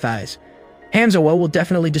sympathize. Hanzawa will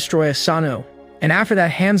definitely destroy Asano, and after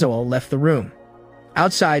that Hanzawa left the room.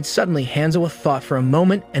 Outside, suddenly Hanzawa thought for a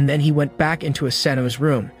moment and then he went back into Asano's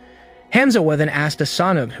room. Hanzawa then asked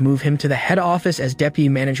Asano to move him to the head office as deputy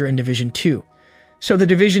manager in Division 2. So the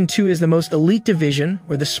Division 2 is the most elite division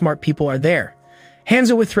where the smart people are there.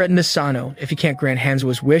 Hanzawa threatened Asano if he can't grant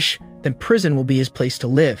Hanzawa's wish, then prison will be his place to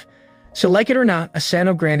live. So like it or not,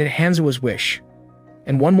 Asano granted Hanzawa's wish.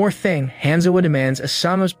 And one more thing, Hanzawa demands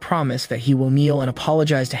Asano's promise that he will kneel and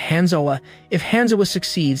apologize to Hanzawa if Hanzawa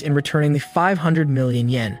succeeds in returning the 500 million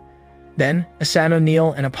yen. Then, Asano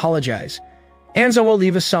kneel and apologize. Hanzawa will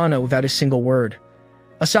leave Asano without a single word.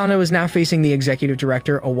 Asano is now facing the executive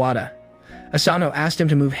director, Owada. Asano asked him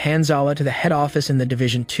to move Hanzawa to the head office in the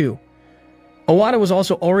Division 2. Owada was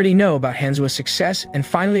also already know about Hanzawa's success and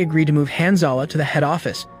finally agreed to move Hanzawa to the head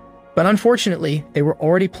office. But unfortunately, they were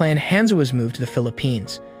already planned Hanzawa's move to the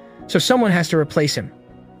Philippines. So someone has to replace him.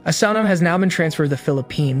 Asano has now been transferred to the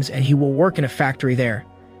Philippines and he will work in a factory there.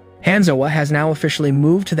 Hanzawa has now officially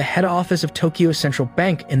moved to the head office of Tokyo Central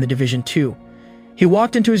Bank in the Division 2. He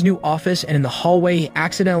walked into his new office and in the hallway he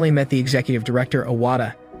accidentally met the executive director,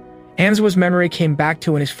 Owada. Hanzawa's memory came back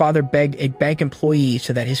to when his father begged a bank employee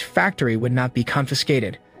so that his factory would not be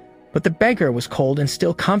confiscated. But the banker was cold and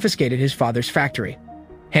still confiscated his father's factory.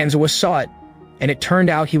 Hanzawa saw it, and it turned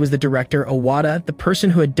out he was the director, Owada, the person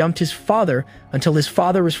who had dumped his father until his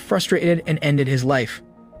father was frustrated and ended his life.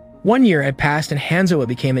 1 year had passed and Hanzawa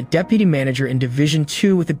became a deputy manager in Division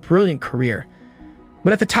 2 with a brilliant career.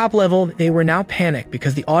 But at the top level, they were now panicked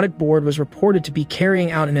because the audit board was reported to be carrying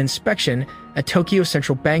out an inspection at Tokyo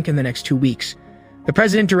Central Bank in the next 2 weeks. The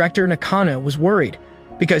president-director, Nakano, was worried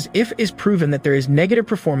because if it is proven that there is negative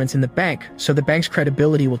performance in the bank, so the bank's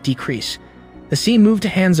credibility will decrease. The scene moved to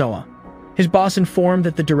Hanzawa. His boss informed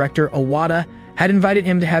that the director, Owada, had invited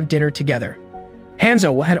him to have dinner together.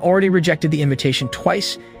 Hanzawa had already rejected the invitation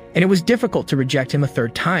twice, and it was difficult to reject him a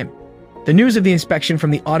third time. The news of the inspection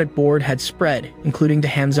from the audit board had spread, including to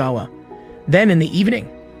Hanzawa. Then in the evening,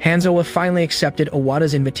 Hanzawa finally accepted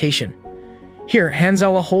Owada's invitation. Here,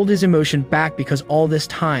 Hanzawa held his emotion back because all this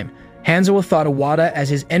time, Hanzawa thought Owada as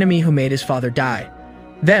his enemy who made his father die.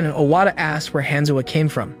 Then Owada asked where Hanzawa came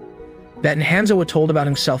from. Then Hanzawa told about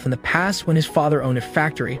himself in the past when his father owned a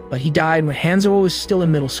factory, but he died when Hanzawa was still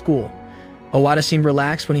in middle school. Owada seemed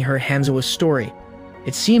relaxed when he heard Hanzawa's story.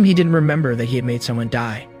 It seemed he didn't remember that he had made someone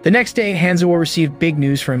die. The next day, Hanzawa received big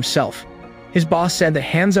news for himself. His boss said that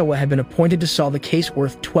Hanzawa had been appointed to solve a case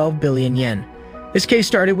worth 12 billion yen. This case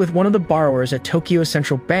started with one of the borrowers at Tokyo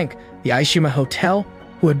Central Bank, the Aishima Hotel,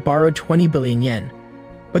 who had borrowed 20 billion yen.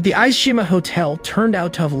 But the Aishima Hotel turned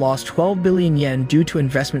out to have lost 12 billion yen due to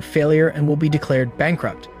investment failure and will be declared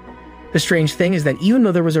bankrupt. The strange thing is that even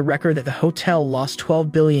though there was a record that the hotel lost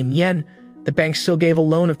 12 billion yen, the bank still gave a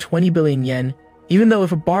loan of 20 billion yen, even though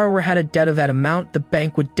if a borrower had a debt of that amount, the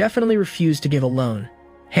bank would definitely refuse to give a loan.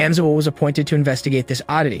 Hanzawa was appointed to investigate this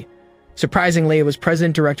oddity. Surprisingly, it was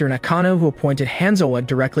President-Director Nakano who appointed Hanzawa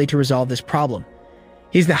directly to resolve this problem.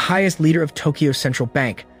 He's the highest leader of Tokyo Central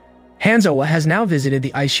Bank. Hanzawa has now visited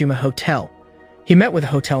the Aishima Hotel. He met with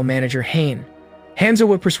hotel manager Hain.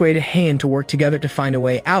 Hanzawa persuaded Hain to work together to find a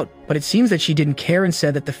way out, but it seems that she didn't care and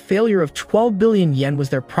said that the failure of 12 billion yen was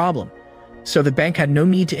their problem, so the bank had no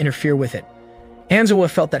need to interfere with it. Hanzawa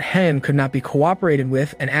felt that Hain could not be cooperated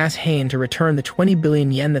with and asked Hain to return the 20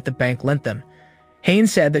 billion yen that the bank lent them. Hain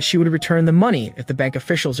said that she would return the money if the bank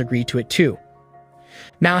officials agreed to it too.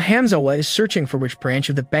 Now Hanzawa is searching for which branch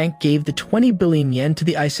of the bank gave the 20 billion yen to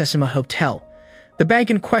the Aishima Hotel. The bank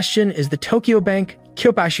in question is the Tokyo Bank,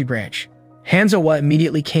 Kyobashi branch. Hanzawa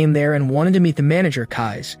immediately came there and wanted to meet the manager,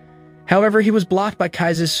 Kais. However, he was blocked by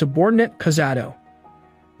Kai's subordinate, Kozado.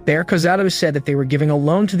 There, Kozado said that they were giving a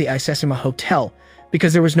loan to the Isesima Hotel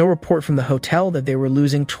because there was no report from the hotel that they were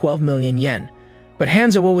losing 12 million yen. But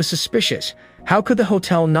Hanzawa was suspicious. How could the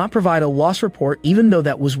hotel not provide a loss report even though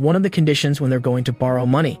that was one of the conditions when they're going to borrow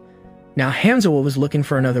money? Now Hanzawa was looking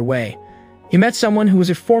for another way. He met someone who was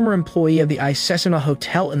a former employee of the Isesima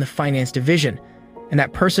Hotel in the finance division, and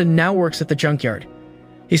that person now works at the junkyard.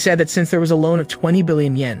 He said that since there was a loan of 20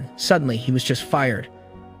 billion yen, suddenly he was just fired.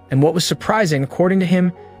 And what was surprising, according to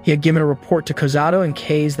him, he had given a report to Kozado and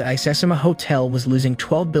K's that Isesima Hotel was losing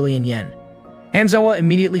 12 billion yen. Hanzawa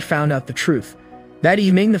immediately found out the truth. That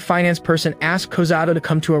evening, the finance person asked Kozado to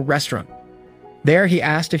come to a restaurant. There, he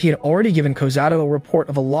asked if he had already given Kozado a report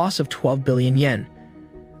of a loss of 12 billion yen.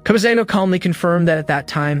 Kozado calmly confirmed that at that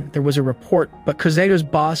time there was a report, but Kozado's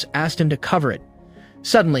boss asked him to cover it.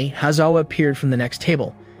 Suddenly, Hanzawa appeared from the next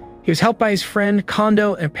table. He was helped by his friend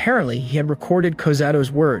Kondo, and apparently he had recorded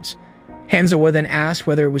Kozado's words. Hanzawa then asked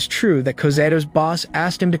whether it was true that Kozado's boss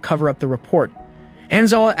asked him to cover up the report.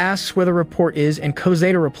 Hanzawa asks where the report is, and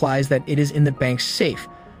Kozado replies that it is in the bank's safe,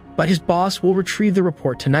 but his boss will retrieve the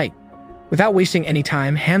report tonight. Without wasting any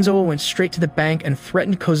time, Hanzawa went straight to the bank and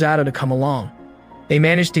threatened Kozado to come along. They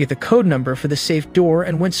managed to get the code number for the safe door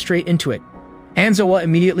and went straight into it. Hanzawa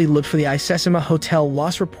immediately looked for the Isesima Hotel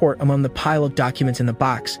loss report among the pile of documents in the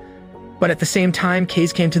box. But at the same time,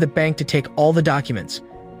 K's came to the bank to take all the documents.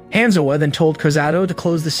 Hanzawa then told Kozado to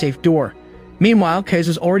close the safe door. Meanwhile, K's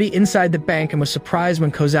was already inside the bank and was surprised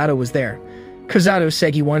when Kozado was there. Kozado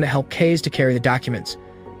said he wanted to help K's to carry the documents.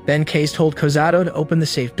 Then K's told Kozado to open the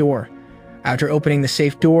safe door. After opening the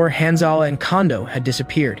safe door, Hanzawa and Kondo had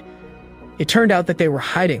disappeared. It turned out that they were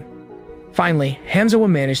hiding. Finally, Hanzawa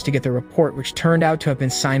managed to get the report, which turned out to have been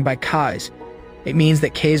signed by K's. It means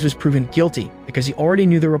that K's was proven guilty because he already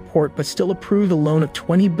knew the report but still approved a loan of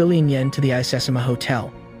 20 billion yen to the Isesima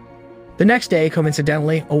Hotel. The next day,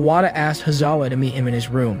 coincidentally, Owada asked Hanzawa to meet him in his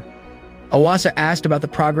room. Owada asked about the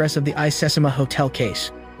progress of the Isesima Hotel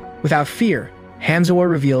case. Without fear, Hanzawa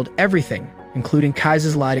revealed everything, including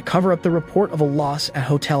Kai's lie to cover up the report of a loss at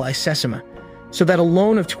Hotel Isesima, so that a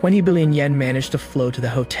loan of 20 billion yen managed to flow to the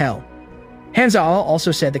hotel. Hanzawa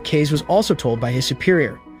also said that K's was also told by his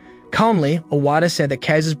superior. Calmly, Owada said that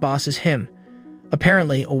K's boss is him.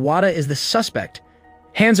 Apparently, Owada is the suspect.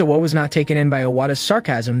 Hanzawa was not taken in by Owada's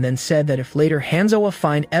sarcasm, then said that if later Hanzawa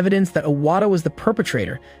find evidence that Owada was the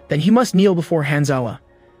perpetrator, then he must kneel before Hanzawa.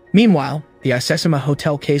 Meanwhile, the Isesima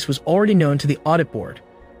Hotel case was already known to the audit board.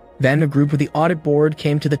 Then a group of the audit board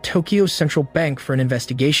came to the Tokyo Central Bank for an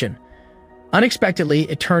investigation. Unexpectedly,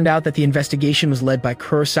 it turned out that the investigation was led by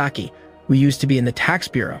Kurosaki, who used to be in the tax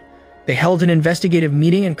bureau. They held an investigative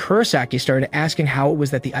meeting and Kurosaki started asking how it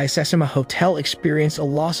was that the Isesima Hotel experienced a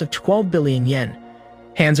loss of 12 billion yen.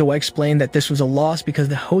 Hanzawa explained that this was a loss because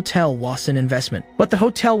the hotel lost an investment, but the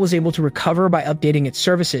hotel was able to recover by updating its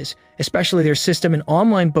services, especially their system and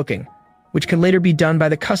online booking, which can later be done by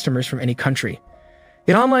the customers from any country.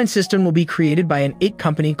 The online system will be created by an 8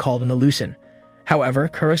 company called an Illusion. However,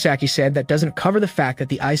 Kurosaki said that doesn't cover the fact that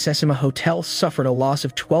the Isesima Hotel suffered a loss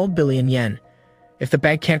of 12 billion yen. If the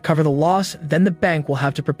bank can't cover the loss, then the bank will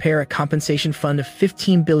have to prepare a compensation fund of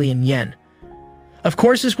 15 billion yen. Of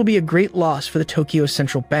course, this will be a great loss for the Tokyo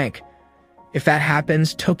Central Bank. If that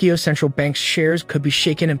happens, Tokyo Central Bank's shares could be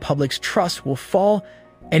shaken and public's trust will fall,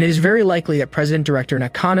 and it is very likely that President Director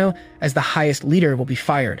Nakano, as the highest leader, will be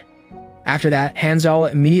fired. After that,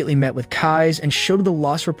 Hanzawa immediately met with K's and showed the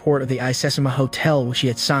loss report of the Isesima Hotel which he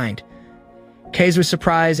had signed. K's was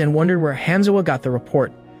surprised and wondered where Hanzawa got the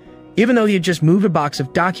report, even though he had just moved a box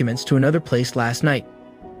of documents to another place last night.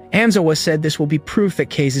 Hanzawa said this will be proof that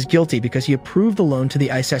K's is guilty because he approved the loan to the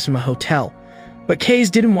Isesima Hotel. But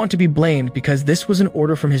K's didn't want to be blamed because this was an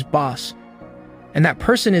order from his boss. And that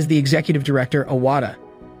person is the executive director, Owada.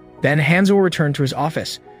 Then Hanzawa returned to his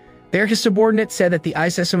office. There, his subordinate said that the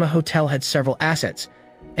Isesima Hotel had several assets,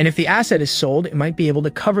 and if the asset is sold, it might be able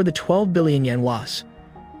to cover the 12 billion yen loss.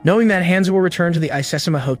 Knowing that, Hanzawa returned to the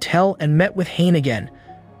Isesima Hotel and met with Hain again.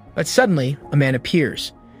 But suddenly, a man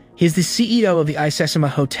appears. He is the CEO of the Isesima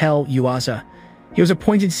Hotel, Yuasa. He was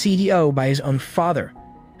appointed CEO by his own father,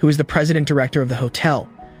 who is the president-director of the hotel.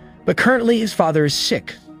 But currently, his father is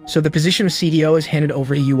sick, so the position of CEO is handed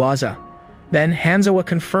over to Yuasa. Then, Hanzawa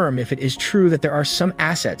confirmed if it is true that there are some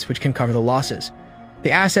assets which can cover the losses.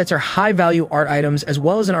 The assets are high-value art items as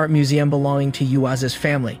well as an art museum belonging to Yuasa's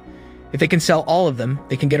family. If they can sell all of them,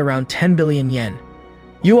 they can get around 10 billion yen.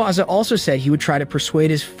 Yuasa also said he would try to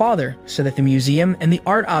persuade his father so that the museum and the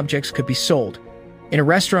art objects could be sold. In a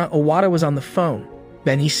restaurant, Owada was on the phone.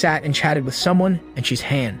 Then he sat and chatted with someone, and she's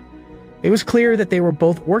Han. It was clear that they were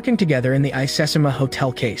both working together in the Isesima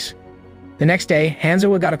Hotel case. The next day,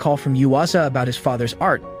 Hanzawa got a call from Yuasa about his father's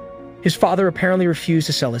art. His father apparently refused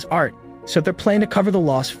to sell his art, so their plan to cover the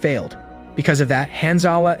loss failed. Because of that,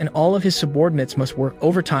 Hanzawa and all of his subordinates must work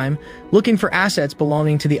overtime, looking for assets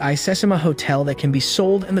belonging to the Isesima Hotel that can be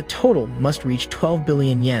sold, and the total must reach 12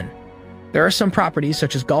 billion yen. There are some properties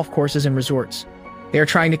such as golf courses and resorts. They are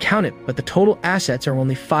trying to count it, but the total assets are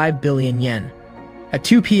only 5 billion yen. At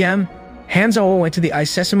 2 p.m., Hanzawa went to the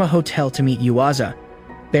Isesima Hotel to meet Yuasa.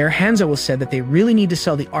 There, Hanzawa said that they really need to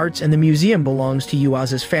sell the arts and the museum belongs to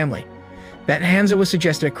Yuasa's family. Then Hanzawa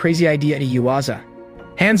suggested a crazy idea to Yuasa.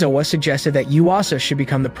 Hanzawa suggested that Yuasa should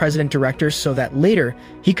become the president-director so that later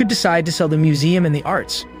he could decide to sell the museum and the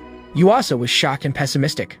arts. Yuasa was shocked and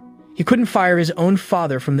pessimistic. He couldn't fire his own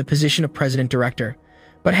father from the position of president-director.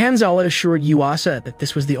 But Hanzawa assured Yuasa that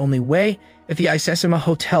this was the only way if the Isesima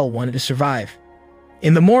Hotel wanted to survive.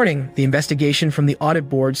 In the morning, the investigation from the audit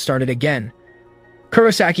board started again.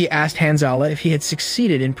 Kurosaki asked Hanzawa if he had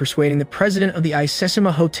succeeded in persuading the president of the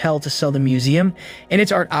Isesima Hotel to sell the museum and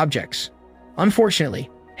its art objects. Unfortunately,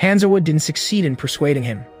 Hanzawa didn't succeed in persuading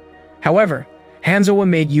him. However, Hanzawa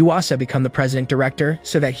made Yuasa become the president-director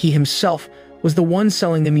so that he himself was the one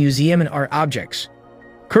selling the museum and art objects.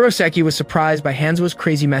 Kurosaki was surprised by Hanzawa's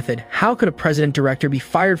crazy method. How could a president-director be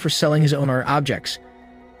fired for selling his own art objects?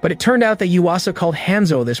 But it turned out that Yuasa called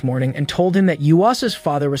Hanzawa this morning and told him that Yuasa's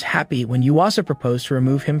father was happy when Yuasa proposed to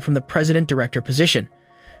remove him from the president-director position.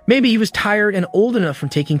 Maybe he was tired and old enough from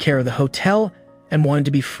taking care of the hotel and wanted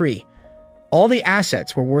to be free. All the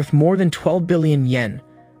assets were worth more than 12 billion yen,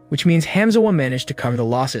 which means Hanzawa managed to cover the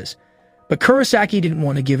losses. But Kurosaki didn't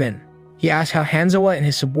want to give in. He asked how Hanzawa and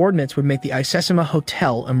his subordinates would make the Isesima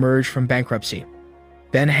Hotel emerge from bankruptcy.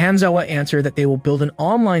 Then Hanzawa answered that they will build an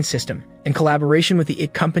online system in collaboration with the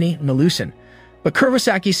IT company Nalusan. But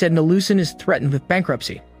Kurosaki said Nalusan is threatened with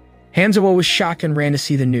bankruptcy. Hanzawa was shocked and ran to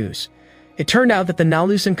see the news. It turned out that the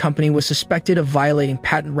Nalusan company was suspected of violating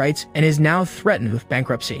patent rights and is now threatened with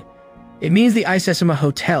bankruptcy. It means the Isesima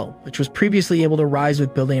Hotel, which was previously able to rise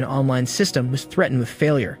with building an online system, was threatened with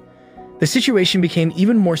failure. The situation became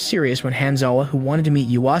even more serious when Hanzawa, who wanted to meet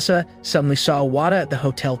Yuasa, suddenly saw Owada at the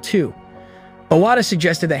hotel too. Owada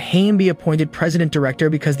suggested that Haim be appointed president-director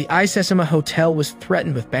because the Isesima Hotel was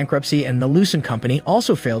threatened with bankruptcy and the Nalusan company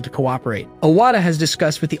also failed to cooperate. Owada has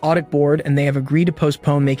discussed with the audit board and they have agreed to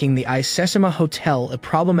postpone making the Isesima Hotel a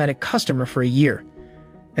problematic customer for a year.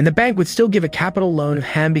 And the bank would still give a capital loan if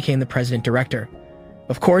Ham became the president-director.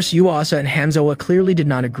 Of course, Yuasa and Hanzawa clearly did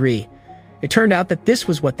not agree. It turned out that this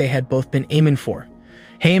was what they had both been aiming for.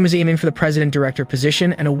 Haim was aiming for the president-director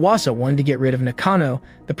position, and Iwasa wanted to get rid of Nakano,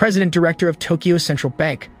 the president-director of Tokyo Central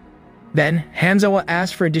Bank. Then, Hanzawa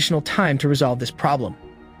asked for additional time to resolve this problem.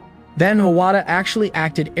 Then, Owada actually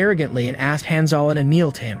acted arrogantly and asked Hanzawa to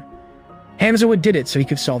kneel to him. Hanzawa did it so he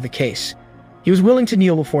could solve the case. He was willing to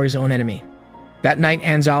kneel before his own enemy. That night,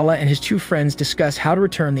 Hanzawa and his two friends discussed how to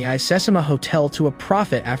return the Isesima Hotel to a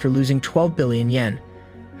profit after losing 12 billion yen.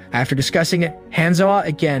 After discussing it, Hanzawa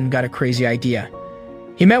again got a crazy idea.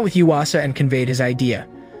 He met with Yuasa and conveyed his idea.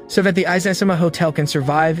 So that the Isesima Hotel can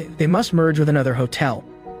survive, they must merge with another hotel.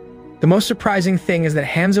 The most surprising thing is that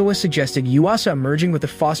Hanzawa suggested Yuasa merging with the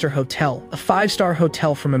Foster Hotel, a 5-star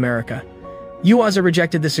hotel from America. Yuasa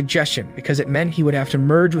rejected the suggestion because it meant he would have to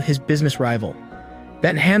merge with his business rival.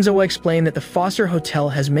 Then Hanzawa explained that the Foster Hotel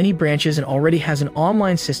has many branches and already has an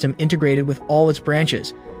online system integrated with all its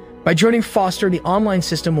branches. By joining Foster, the online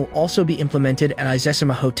system will also be implemented at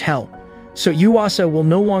Isesima Hotel. So Yuasa will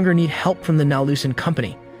no longer need help from the Nalusan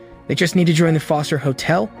company. They just need to join the Foster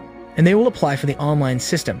Hotel, and they will apply for the online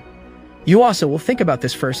system. Yuasa will think about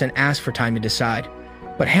this first and ask for time to decide.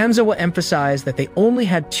 But Hanzawa emphasized that they only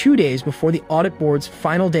had 2 days before the audit board's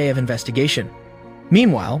final day of investigation.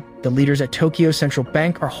 Meanwhile, the leaders at Tokyo Central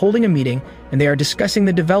Bank are holding a meeting and they are discussing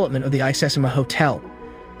the development of the Isesima Hotel.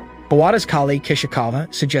 Owada's colleague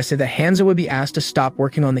Kishikawa suggested that Hanzawa be asked to stop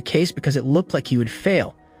working on the case because it looked like he would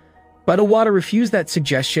fail. But Owada refused that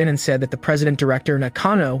suggestion and said that the president-director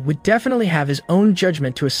Nakano would definitely have his own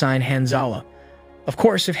judgment to assign Hanzawa. Of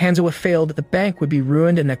course, if Hanzawa failed, the bank would be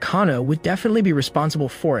ruined and Nakano would definitely be responsible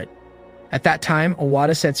for it. At that time,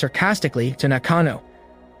 Owada said sarcastically to Nakano,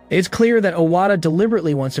 "It's clear that Owada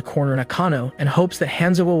deliberately wants to corner Nakano and hopes that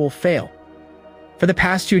Hanzawa will fail." For the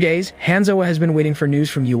past 2 days, Hanzawa has been waiting for news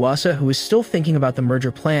from Yuasa, who is still thinking about the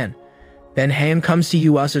merger plan. Then Haim comes to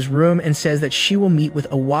Yuasa's room and says that she will meet with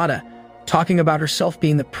Owada, talking about herself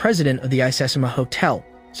being the president of the Isesima Hotel,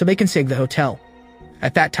 so they can save the hotel.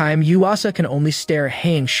 At that time, Yuasa can only stare at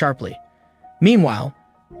Haim sharply. Meanwhile,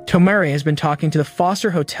 Tomari has been talking to the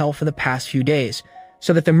Foster Hotel for the past few days,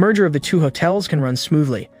 so that the merger of the two hotels can run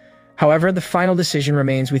smoothly. However, the final decision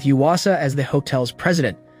remains with Yuasa as the hotel's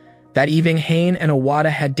president. That evening, Hain and Owada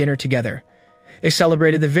had dinner together. They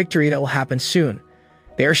celebrated the victory that will happen soon.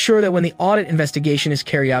 They are sure that when the audit investigation is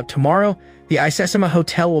carried out tomorrow, the Isesama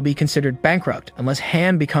Hotel will be considered bankrupt unless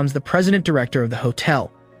Han becomes the president-director of the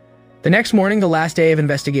hotel. The next morning, the last day of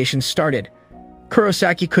investigation started.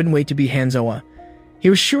 Kurosaki couldn't wait to be Hanzawa. He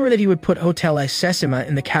was sure that he would put Hotel Isesama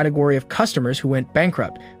in the category of customers who went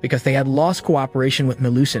bankrupt because they had lost cooperation with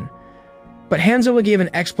Melusin. But Hanzawa gave an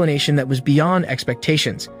explanation that was beyond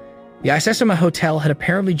expectations. The Isesama Hotel had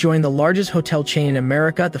apparently joined the largest hotel chain in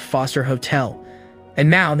America, the Foster Hotel. And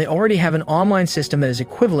now they already have an online system that is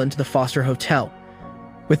equivalent to the Foster Hotel.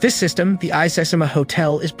 With this system, the Isesama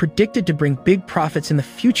Hotel is predicted to bring big profits in the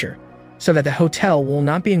future, so that the hotel will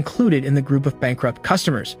not be included in the group of bankrupt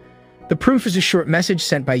customers. The proof is a short message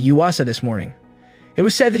sent by Yuasa this morning. It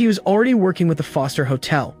was said that he was already working with the Foster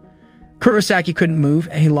Hotel. Kurosaki couldn't move,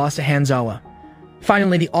 and he lost to Hanzawa.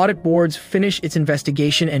 Finally, the audit boards finished its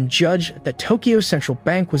investigation and judged that Tokyo Central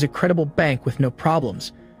Bank was a credible bank with no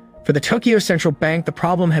problems. For the Tokyo Central Bank, the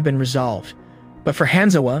problem had been resolved. But for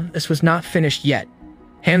Hanzawa, this was not finished yet.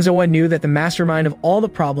 Hanzawa knew that the mastermind of all the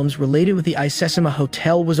problems related with the Isesama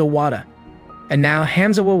Hotel was Owada. And now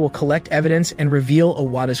Hanzawa will collect evidence and reveal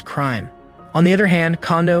Owada's crime. On the other hand,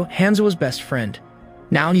 Kondo, Hanzawa's best friend.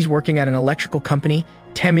 Now he's working at an electrical company,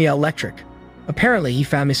 Tamiya Electric. Apparently, he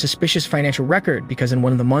found a suspicious financial record because in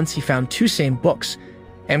one of the months he found two same books.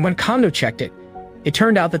 And when Kondo checked it, it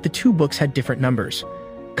turned out that the two books had different numbers.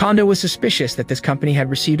 Kondo was suspicious that this company had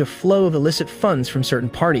received a flow of illicit funds from certain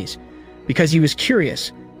parties. Because he was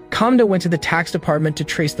curious, Kondo went to the tax department to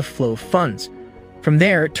trace the flow of funds. From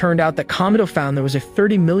there, it turned out that Kondo found there was a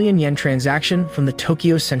 30 million yen transaction from the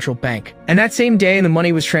Tokyo Central Bank. And that same day, the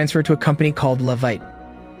money was transferred to a company called Levite.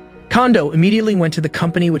 Kondo immediately went to the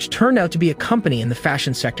company, which turned out to be a company in the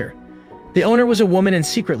fashion sector. The owner was a woman, and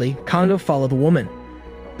secretly, Kondo followed the woman.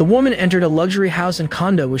 The woman entered a luxury house, and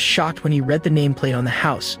Kondo was shocked when he read the nameplate on the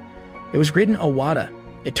house. It was written Owada.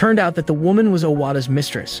 It turned out that the woman was Owada's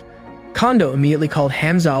mistress. Kondo immediately called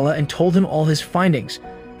Hanzawa and told him all his findings.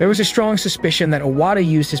 There was a strong suspicion that Owada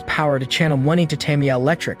used his power to channel money to Tamiya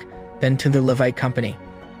Electric, then to the Levite company.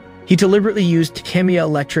 He deliberately used Tamiya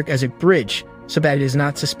Electric as a bridge so that it is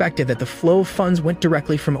not suspected that the flow of funds went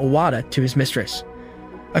directly from Owada to his mistress.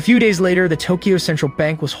 A few days later, the Tokyo Central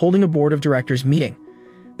Bank was holding a board of directors meeting.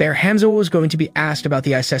 There, Hanzawa was going to be asked about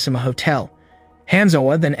the Isesama Hotel.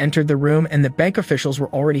 Hanzawa then entered the room, and the bank officials were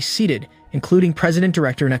already seated, including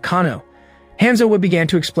President-Director Nakano. Hanzawa began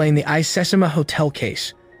to explain the Isesama Hotel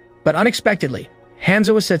case. But unexpectedly,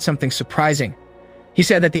 Hanzawa said something surprising. He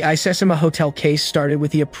said that the Isesama Hotel case started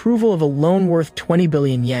with the approval of a loan worth 20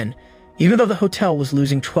 billion yen, even though the hotel was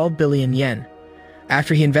losing 12 billion yen.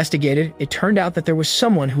 After he investigated, it turned out that there was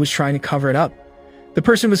someone who was trying to cover it up. The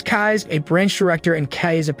person was Kai's, a branch director, and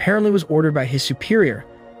Kai's apparently was ordered by his superior,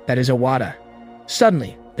 that is Owada.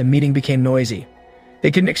 Suddenly, the meeting became noisy.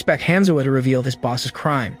 They couldn't expect Hanzawa to reveal his boss's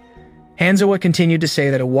crime. Hanzawa continued to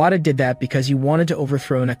say that Owada did that because he wanted to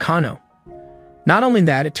overthrow Nakano. Not only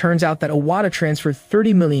that, it turns out that Owada transferred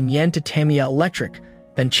 30 million yen to Tamiya Electric,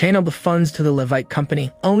 then channeled the funds to the Levite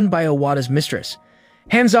company owned by Owada's mistress.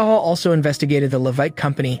 Hanzawa also investigated the Levite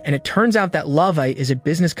company, and it turns out that Levite is a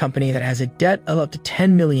business company that has a debt of up to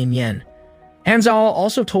 10 million yen. Hanzawa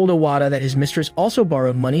also told Owada that his mistress also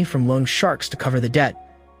borrowed money from loan sharks to cover the debt.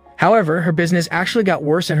 However, her business actually got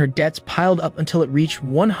worse and her debts piled up until it reached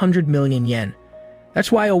 100 million yen.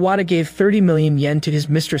 That's why Owada gave 30 million yen to his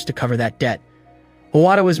mistress to cover that debt.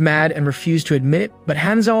 Owada was mad and refused to admit it, but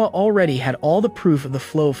Hanzawa already had all the proof of the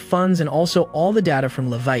flow of funds and also all the data from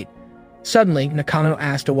Levite. Suddenly, Nakano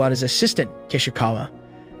asked Owada's assistant, Kishikawa.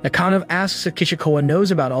 Nakano asks if Kishikawa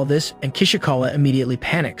knows about all this, and Kishikawa immediately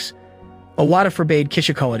panics. Owada forbade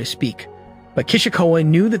Kishikawa to speak, but Kishikawa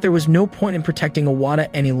knew that there was no point in protecting Owada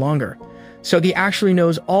any longer, so he actually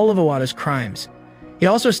knows all of Owada's crimes. He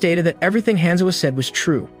also stated that everything Hanzawa said was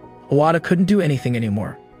true. Owada couldn't do anything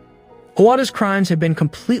anymore. Owada's crimes had been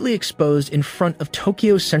completely exposed in front of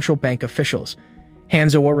Tokyo Central Bank officials.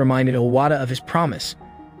 Hanzawa reminded Owada of his promise.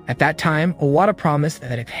 At that time, Owada promised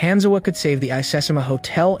that if Hanzawa could save the Isesama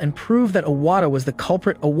Hotel and prove that Owada was the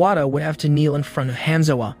culprit, Owada would have to kneel in front of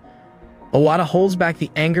Hanzawa. Owada holds back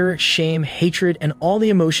the anger, shame, hatred, and all the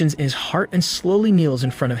emotions in his heart and slowly kneels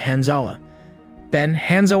in front of Hanzawa. Then,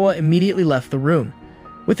 Hanzawa immediately left the room.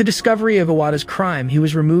 With the discovery of Owada's crime, he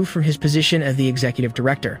was removed from his position as the executive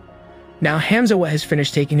director. Now, Hanzawa has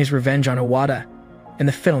finished taking his revenge on Owada, and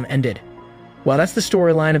the film ended. Well, that's the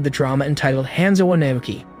storyline of the drama entitled Hanzawa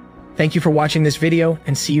Naoki. Thank you for watching this video,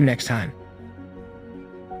 and see you next time.